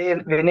autem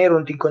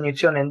venerunt in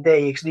cognitionem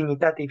Dei ex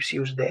dignitate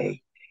ipsius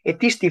Dei, et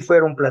isti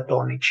fuerum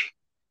platonici.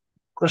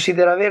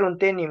 Considera verum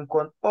tenim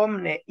quod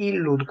omne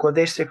illud quod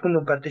est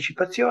secundum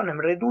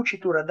participationem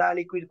reducitur ad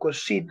aliquid quod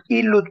sit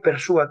illud per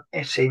sua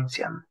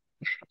essentiam.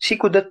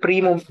 Sicut ad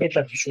primum et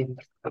ad sum.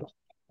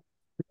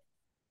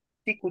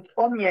 Sicut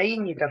omnia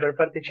ignita per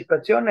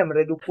participationem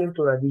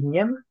reducuntur ad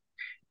ignem,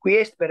 qui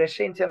est per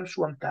essentiam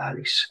suam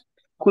talis.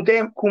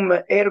 Cum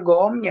ergo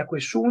omnia que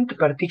sunt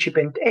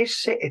participent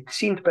esse et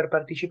sint per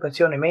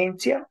participazione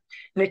mentia,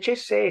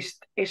 necesse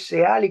est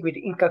esse aliquid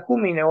in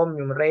cacumine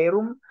omnium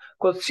rerum,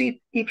 quod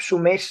sit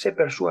ipsum esse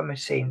per suam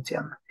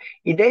essentiam.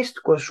 Id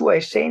est quod sua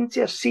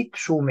essentia sit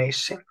sum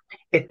esse.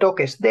 Et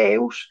toc est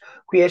Deus,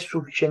 qui est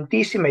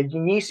sufficientissima et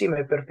dignissima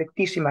et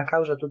perfectissima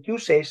causa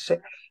totius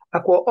esse,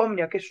 a quo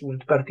omnia che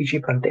sunt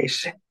participant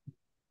esse.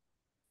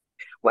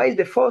 While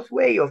the fourth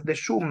way of the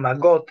Summa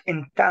got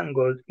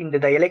entangled in the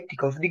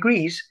dialectic of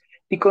degrees,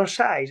 the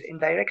concise and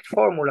direct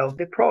formula of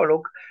the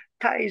prologue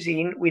ties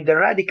in with the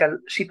radical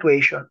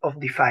situation of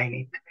the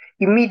finite,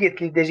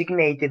 immediately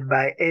designated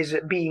as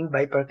being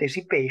by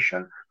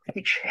participation,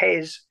 which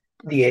has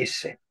the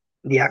esse,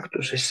 the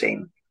actus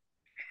essentium.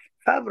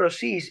 Fabro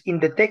sees in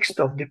the text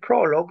of the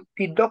prologue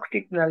the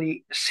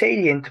doctrinally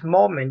salient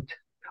moment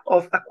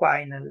of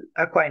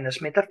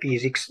Aquinas'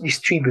 metaphysics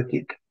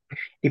distributed.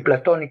 The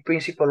Platonic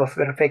principle of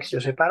perfectio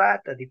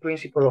separata, the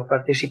principle of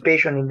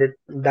participation in the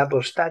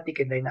double static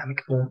and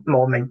dynamic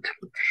moment.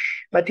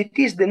 But it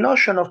is the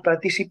notion of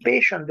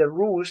participation that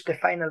rules the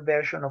final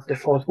version of the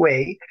fourth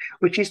way,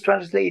 which is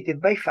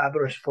translated by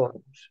Fabro as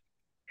follows.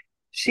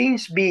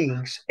 Since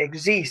beings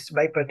exist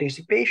by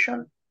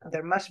participation,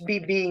 there must be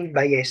being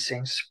by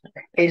essence,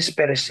 ens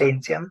per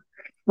essentiam,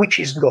 which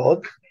is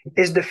God,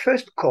 as the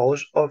first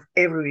cause of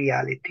every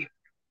reality.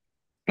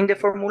 In the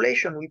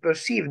formulation, we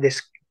perceive the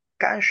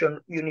scansion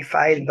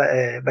unified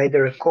by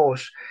the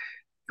recourse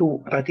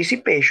to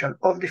participation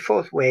of the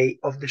fourth way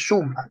of the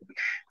Summa,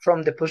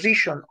 from the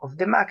position of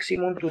the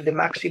maximum to the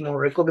maximum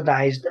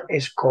recognized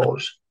as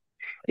cause.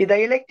 The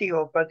dialectic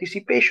of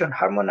participation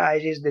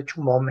harmonizes the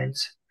two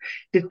moments.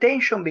 The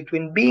tension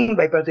between being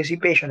by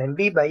participation and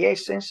being by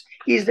essence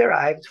is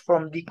derived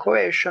from the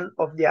coercion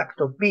of the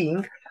act of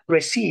being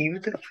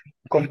received,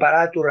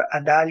 comparatur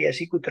ad alia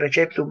sicut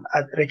receptum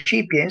ad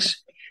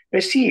recipiens,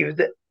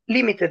 received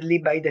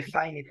limitedly by the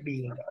finite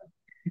being.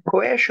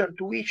 Coercion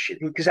to which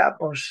the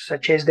examples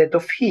such as that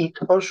of heat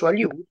also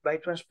allude by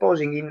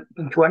transposing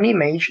into an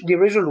image the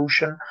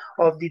resolution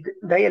of the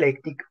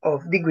dialectic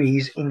of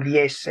degrees in the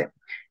esse,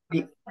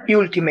 the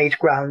ultimate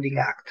grounding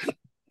act.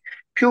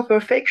 Pure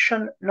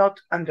perfection, not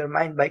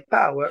undermined by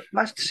power,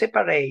 must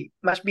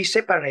be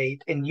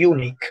separate and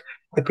unique,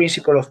 the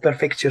principle of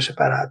perfectio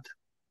separata.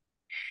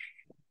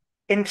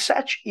 And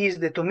such is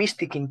the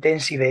Thomistic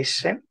intensive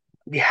esse,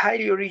 the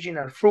highly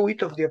original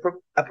fruit of the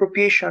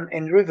appropriation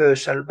and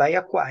reversal by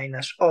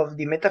Aquinas of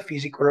the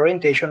metaphysical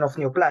orientation of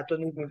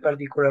Neoplatonism, in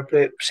particular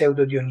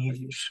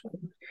Pseudo-Dionysius.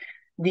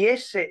 The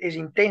esse as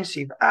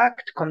intensive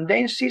act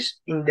condenses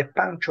in the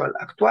punctual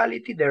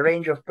actuality the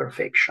range of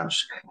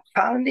perfections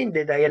found in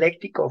the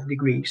dialectic of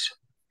degrees.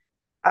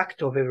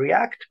 Act of every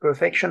act,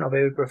 perfection of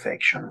every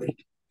perfection.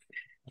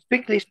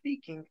 Strictly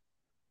speaking,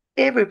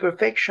 every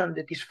perfection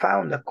that is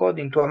found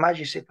according to a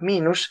magis et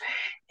minus,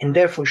 and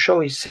therefore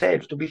shows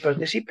itself to be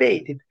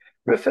participated,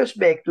 refers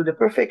back to the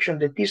perfection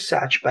that is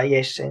such by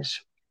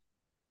essence.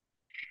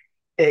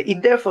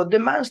 It therefore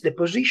demands the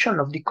position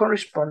of the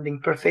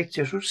corresponding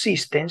perfectio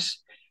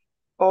subsistens,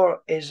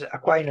 or as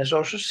Aquinas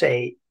also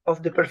say,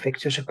 of the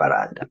perfectio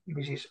separata.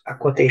 This is a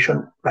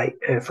quotation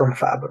from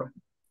Fabro.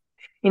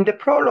 In the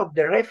prologue,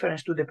 the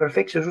reference to the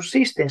perfectio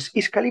subsistens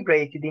is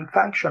calibrated in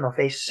function of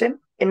esse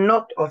and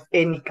not of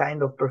any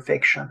kind of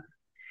perfection.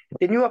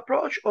 The new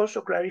approach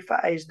also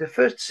clarifies the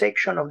first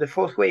section of the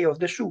fourth way of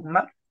the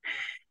Summa.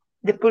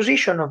 The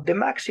position of the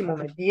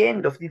maximum at the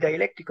end of the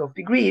dialectic of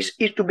degrees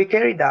is to be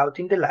carried out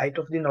in the light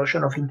of the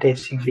notion of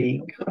intensive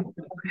being.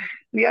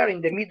 We are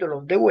in the middle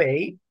of the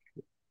way,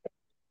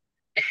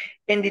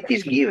 and it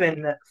is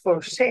given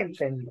for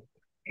certain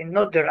and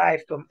not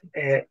derived from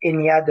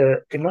any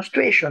other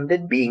demonstration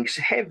that beings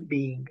have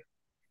being,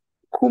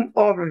 cum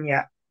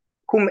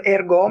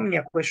ergo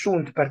omnia que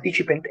sunt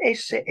participent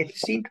esse et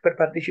sint per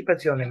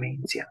participatione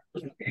mentia.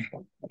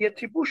 The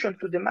attribution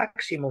to the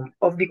maximum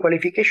of the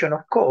qualification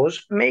of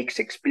cause makes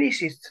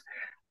explicit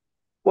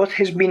what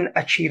has been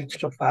achieved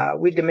so far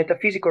with the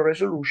metaphysical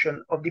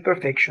resolution of the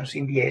perfections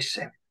in the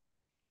esse.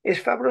 As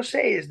Fabro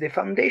says, the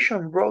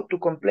foundation brought to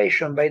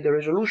completion by the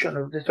resolution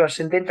of the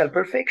transcendental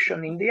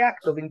perfection in the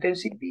act of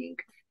intensive being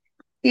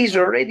is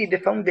already the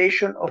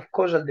foundation of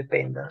causal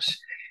dependence,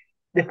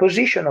 the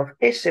position of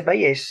esse by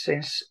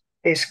essence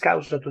as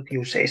causa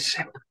totius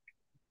esse.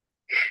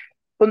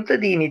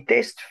 Contadini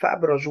tests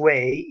Fabro's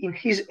way in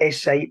his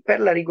essay Per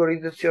la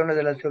rigorizzazione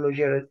della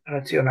teologia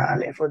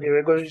razionale, for the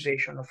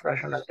rigorization of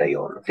rational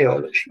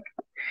theology.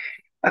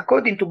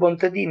 According to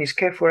Bontadini's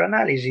careful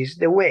analysis,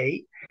 the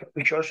way,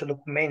 which also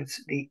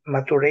documents the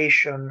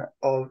maturation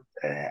of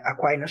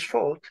Aquinas'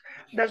 thought,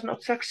 does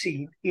not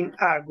succeed in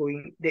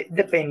arguing the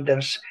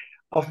dependence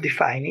of the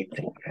finite,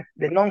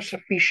 the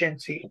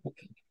non-sufficiency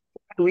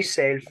to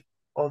itself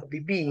of the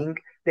being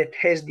that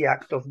has the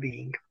act of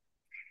being.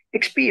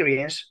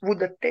 Experience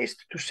would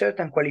attest to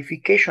certain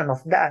qualification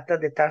of data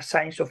that are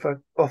signs of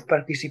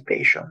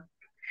participation,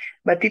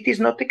 but it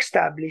is not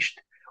established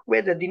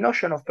whether the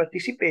notion of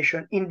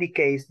participation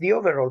indicates the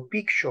overall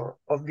picture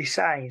of the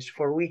signs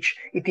for which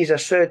it is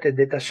asserted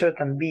that a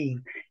certain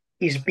being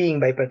is being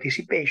by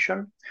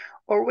participation,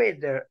 or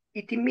whether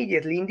it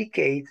immediately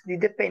indicates the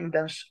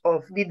dependence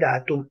of the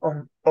datum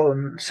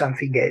on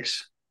something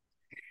else.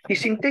 The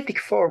synthetic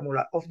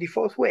formula of the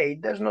fourth way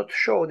does not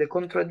show the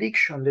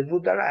contradiction that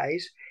would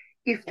arise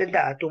if the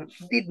datum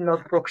did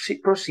not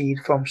proceed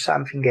from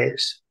something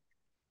else.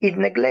 It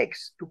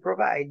neglects to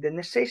provide the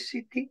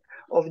necessity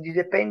of the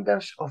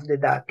dependence of the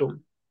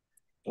datum.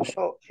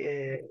 So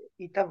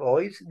it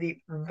avoids the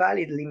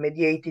validly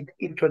mediated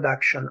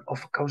introduction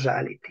of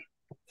causality.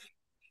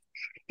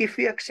 If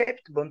we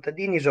accept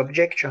Bontadini's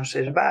objections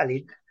as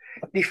valid,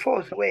 the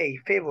fourth way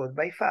favored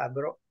by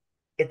Fabro,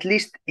 at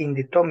least in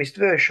the Thomist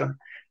version,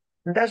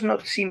 does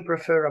not seem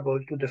preferable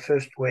to the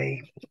first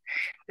way.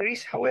 There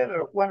is,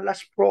 however, one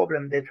last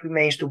problem that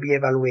remains to be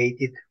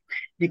evaluated: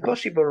 the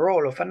possible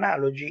role of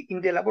analogy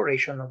in the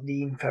elaboration of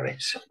the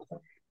inference.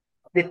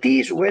 That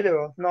is, whether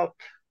or not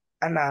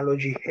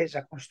analogy has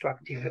a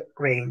constructive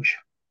range.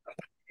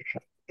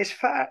 As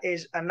far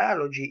as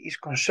analogy is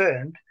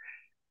concerned,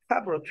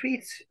 Fabro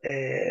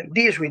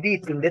deals with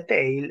it in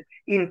detail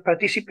in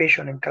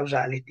Participation and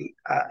Causality,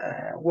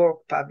 a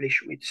work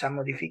published with some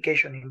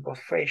modification in both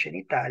French and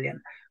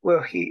Italian,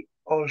 where he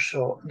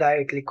also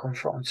directly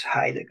confronts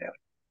Heidegger.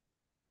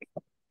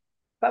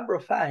 Fabro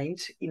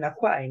finds in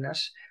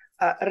Aquinas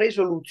a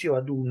resolutio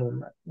ad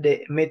unum,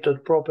 the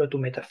method proper to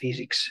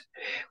metaphysics,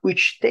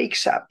 which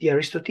takes up the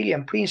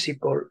Aristotelian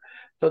principle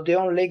to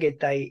deon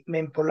legetai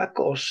men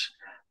polakos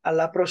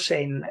alla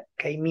prosen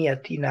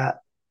kaimian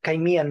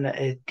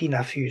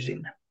tina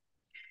physin.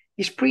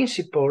 This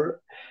principle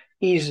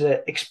is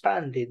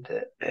expanded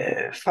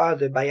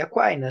further by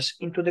Aquinas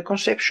into the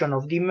conception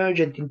of the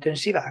emergent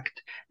intensive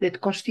act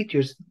that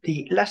constitutes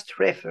the last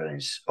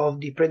reference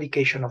of the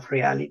predication of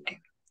reality.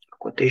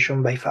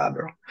 Quotation by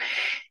Fabro.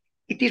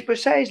 It is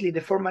precisely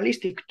the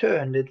formalistic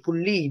turn that will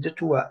lead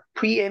to a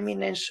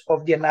preeminence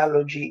of the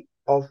analogy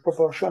of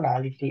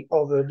proportionality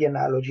over the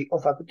analogy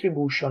of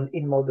attribution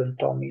in modern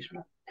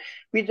Thomism.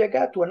 With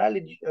regard to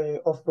analogy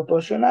of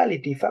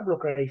proportionality, Fabro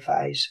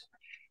clarifies: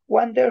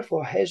 one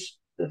therefore has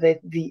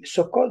that the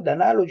so-called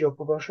analogy of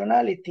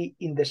proportionality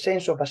in the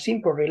sense of a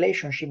simple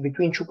relationship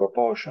between two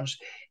proportions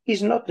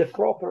is not the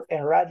proper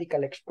and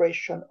radical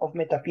expression of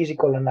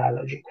metaphysical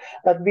analogy,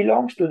 but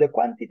belongs to the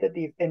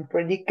quantitative and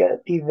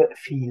predicative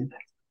field.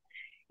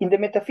 In the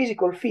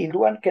metaphysical field,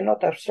 one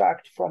cannot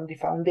abstract from the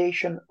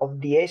foundation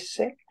of the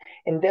esse,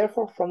 and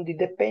therefore from the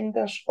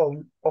dependence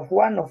of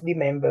one of the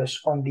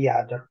members on the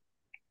other.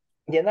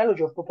 The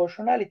analogy of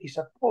proportionality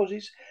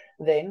supposes,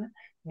 then,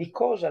 the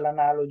causal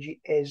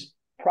analogy as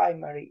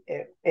primary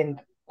and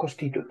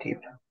constitutive.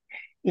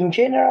 In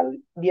general,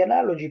 the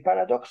analogy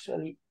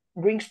paradoxically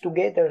brings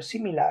together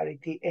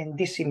similarity and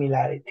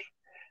dissimilarity,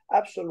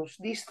 absolute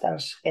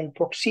distance and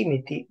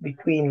proximity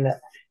between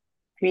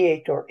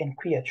creator and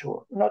creature,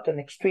 not an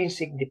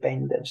extrinsic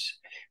dependence,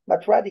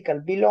 but radical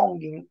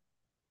belonging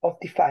of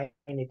the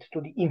finite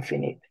to the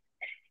infinite.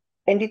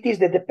 And it is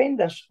the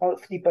dependence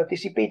of the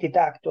participated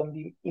act on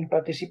the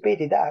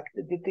imparticipated act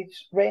that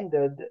is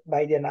rendered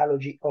by the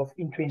analogy of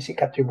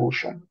intrinsic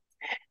attribution.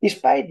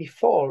 Despite the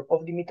fall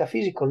of the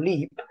metaphysical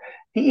leap,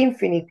 the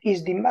infinite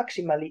is the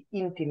maximally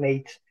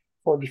intimate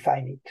for the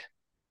finite.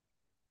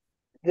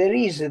 There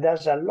is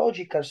thus a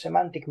logical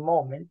semantic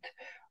moment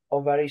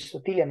of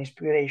Aristotelian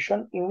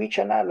inspiration in which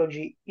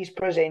analogy is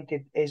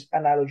presented as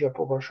analogy of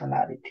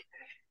proportionality.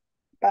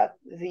 But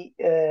the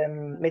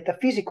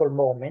metaphysical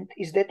moment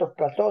is that of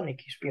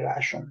Platonic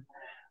inspiration,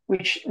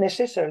 which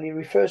necessarily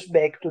refers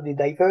back to the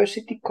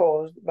diversity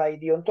caused by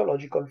the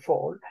ontological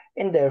fall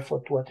and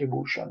therefore to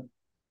attribution.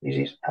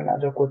 This is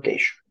another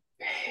quotation.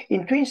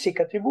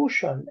 Intrinsic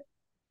attribution,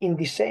 in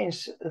the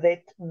sense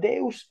that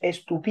Deus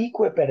est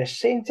ubique per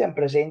essentiam,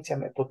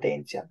 presentiam et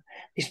potentiam,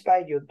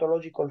 despite the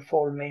ontological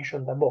fall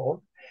mentioned above,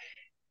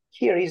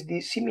 here is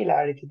the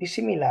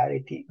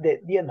similarity that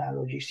the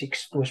analogy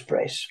seeks to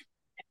express.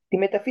 The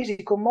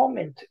metaphysical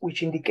moment,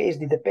 which indicates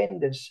the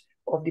dependence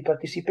of the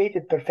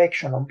participated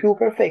perfection on pure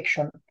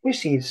perfection,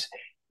 precedes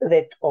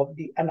that of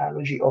the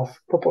analogy of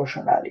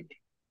proportionality.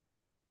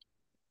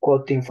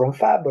 Quoting from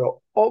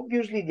Fabro,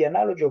 obviously the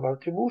analogy of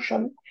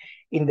attribution,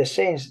 in the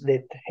sense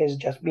that has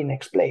just been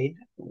explained,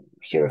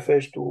 he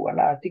refers to an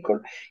article,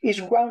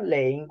 is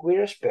ground-laying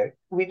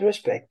with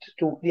respect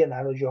to the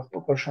analogy of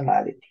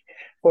proportionality,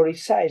 for it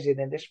sizes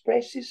and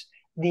expresses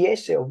the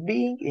esse of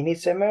being in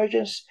its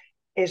emergence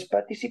as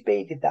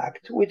participated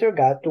act with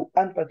regard to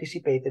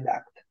unparticipated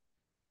act.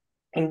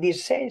 In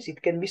this sense,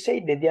 it can be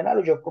said that the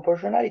analogy of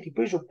proportionality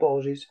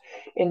presupposes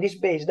and is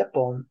based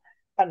upon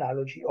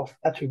analogy of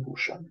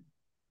attribution.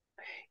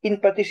 In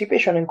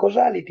Participation and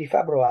Causality,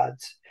 Fabro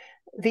adds,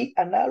 the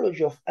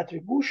analogy of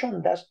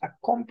attribution thus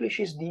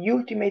accomplishes the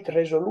ultimate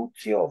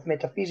resolutio of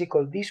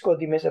metaphysical discourse,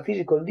 the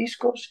metaphysical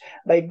discourse,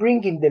 by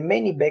bringing the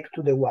many back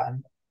to the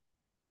one,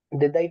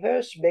 the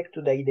diverse back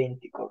to the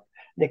identical,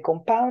 the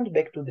compound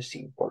back to the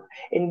simple,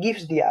 and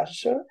gives the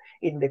answer,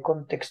 in the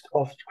context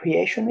of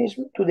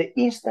creationism, to the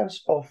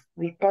instance of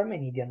the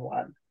Parmenidean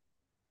one.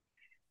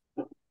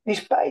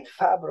 Despite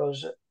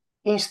Fabro's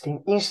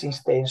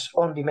insistence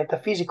on the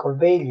metaphysical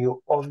value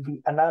of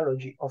the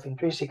analogy of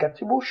intrinsic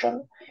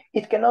attribution,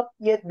 it cannot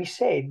yet be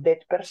said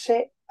that per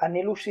se an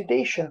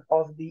elucidation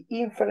of the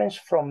inference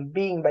from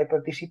being by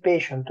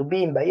participation to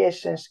being by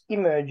essence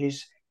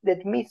emerges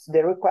that meets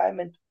the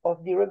requirement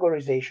of the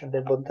regorization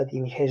that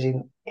Bontadini has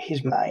in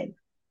his mind.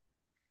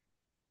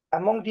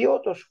 Among the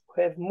authors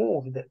who have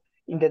moved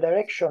in this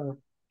direction,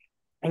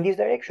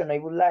 I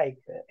would like,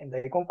 and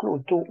I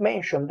conclude, to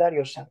mention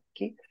Dario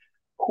Sacchi,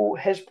 who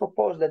has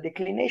proposed a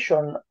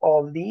declination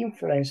of the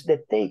inference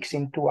that takes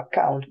into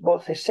account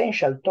both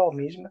essential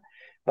Thomism,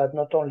 but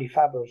not only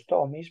Fabro's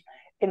Thomism,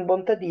 and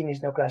Bontadini's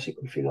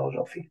neoclassical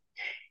philosophy.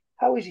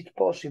 How is it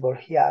possible,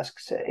 he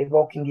asks,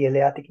 evoking the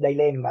Eleatic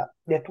dilemma,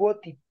 that what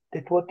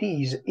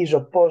is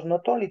opposed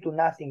not only to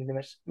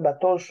nothingness,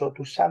 but also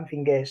to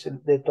something else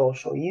that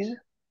also is?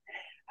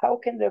 How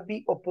can there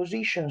be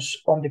oppositions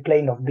on the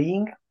plane of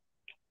being?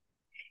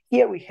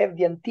 Here we have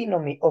the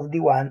antinomy of the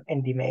one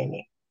and the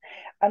many.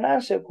 An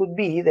answer could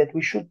be that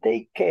we should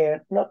take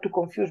care not to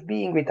confuse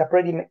being with a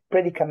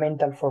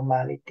predicamental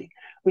formality,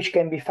 which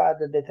can be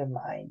further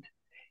determined.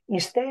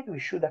 Instead, we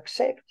should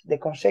accept the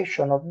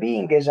conception of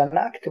being as an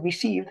act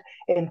received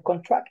and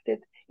contracted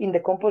in the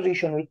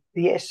composition with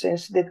the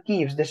essence that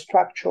gives the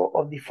structure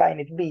of the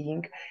finite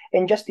being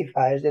and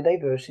justifies the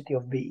diversity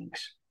of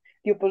beings.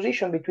 The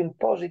opposition between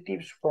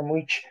positives from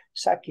which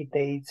Sacchi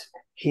takes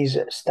his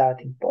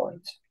starting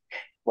points.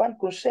 One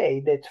could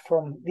say that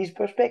from this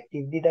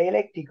perspective, the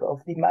dialectic of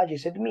the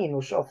magis et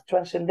minus of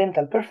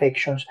transcendental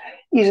perfections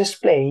is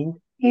explained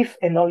if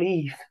and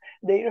only if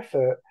they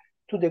refer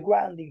to the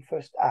grounding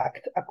first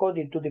act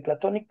according to the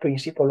Platonic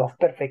principle of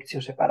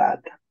perfectio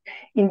separata.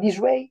 In this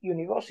way,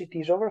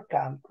 univocity is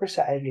overcome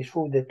precisely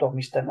through the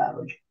Thomist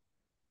analogy.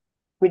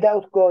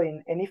 Without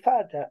going any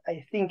further,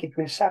 I think it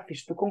will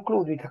suffice to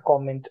conclude with a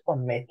comment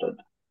on method.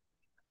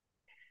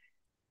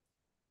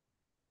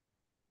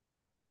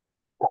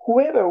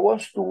 Whoever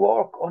wants to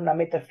work on a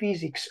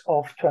metaphysics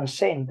of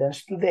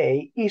transcendence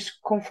today is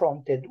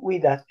confronted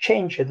with a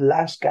changed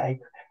landscape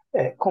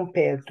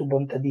compared to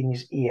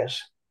Bontadini's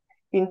years.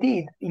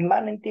 Indeed,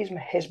 immanentism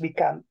has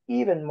become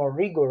even more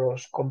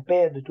rigorous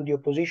compared to the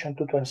opposition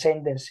to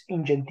transcendence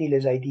in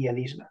Gentile's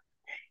idealism.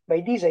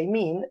 By this I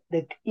mean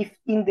that if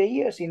in the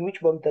years in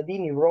which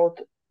Bontadini wrote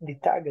the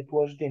target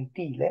was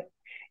Gentile,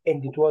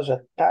 and it was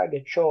a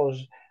target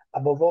chose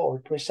above all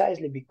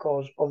precisely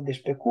because of the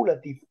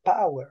speculative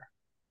power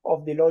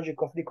of the logic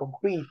of the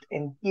concrete,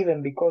 and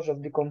even because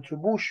of the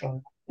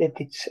contribution that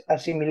its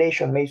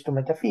assimilation makes to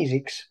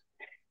metaphysics,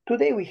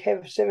 today we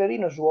have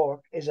Severino's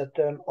work as a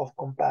term of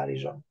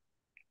comparison.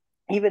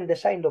 Even the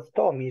sign of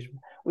Thomism,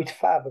 with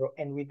Fabro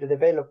and with the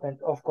development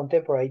of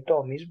contemporary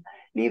Thomism,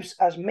 leaves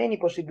us many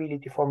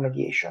possibilities for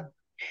mediation.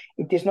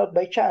 It is not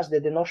by chance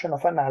that the notion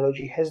of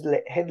analogy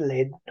had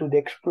led to the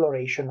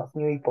exploration of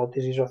new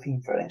hypotheses of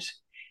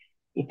inference.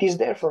 It is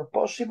therefore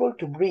possible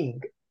to bring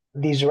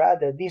these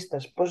rather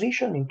distant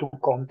positions into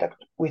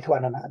contact with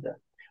one another,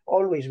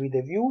 always with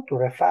a view to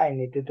refine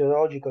the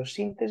theological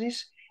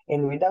synthesis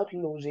and without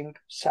losing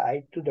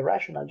sight to the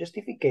rational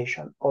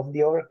justification of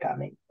the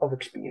overcoming of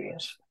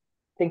experience.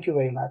 Thank you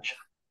very much.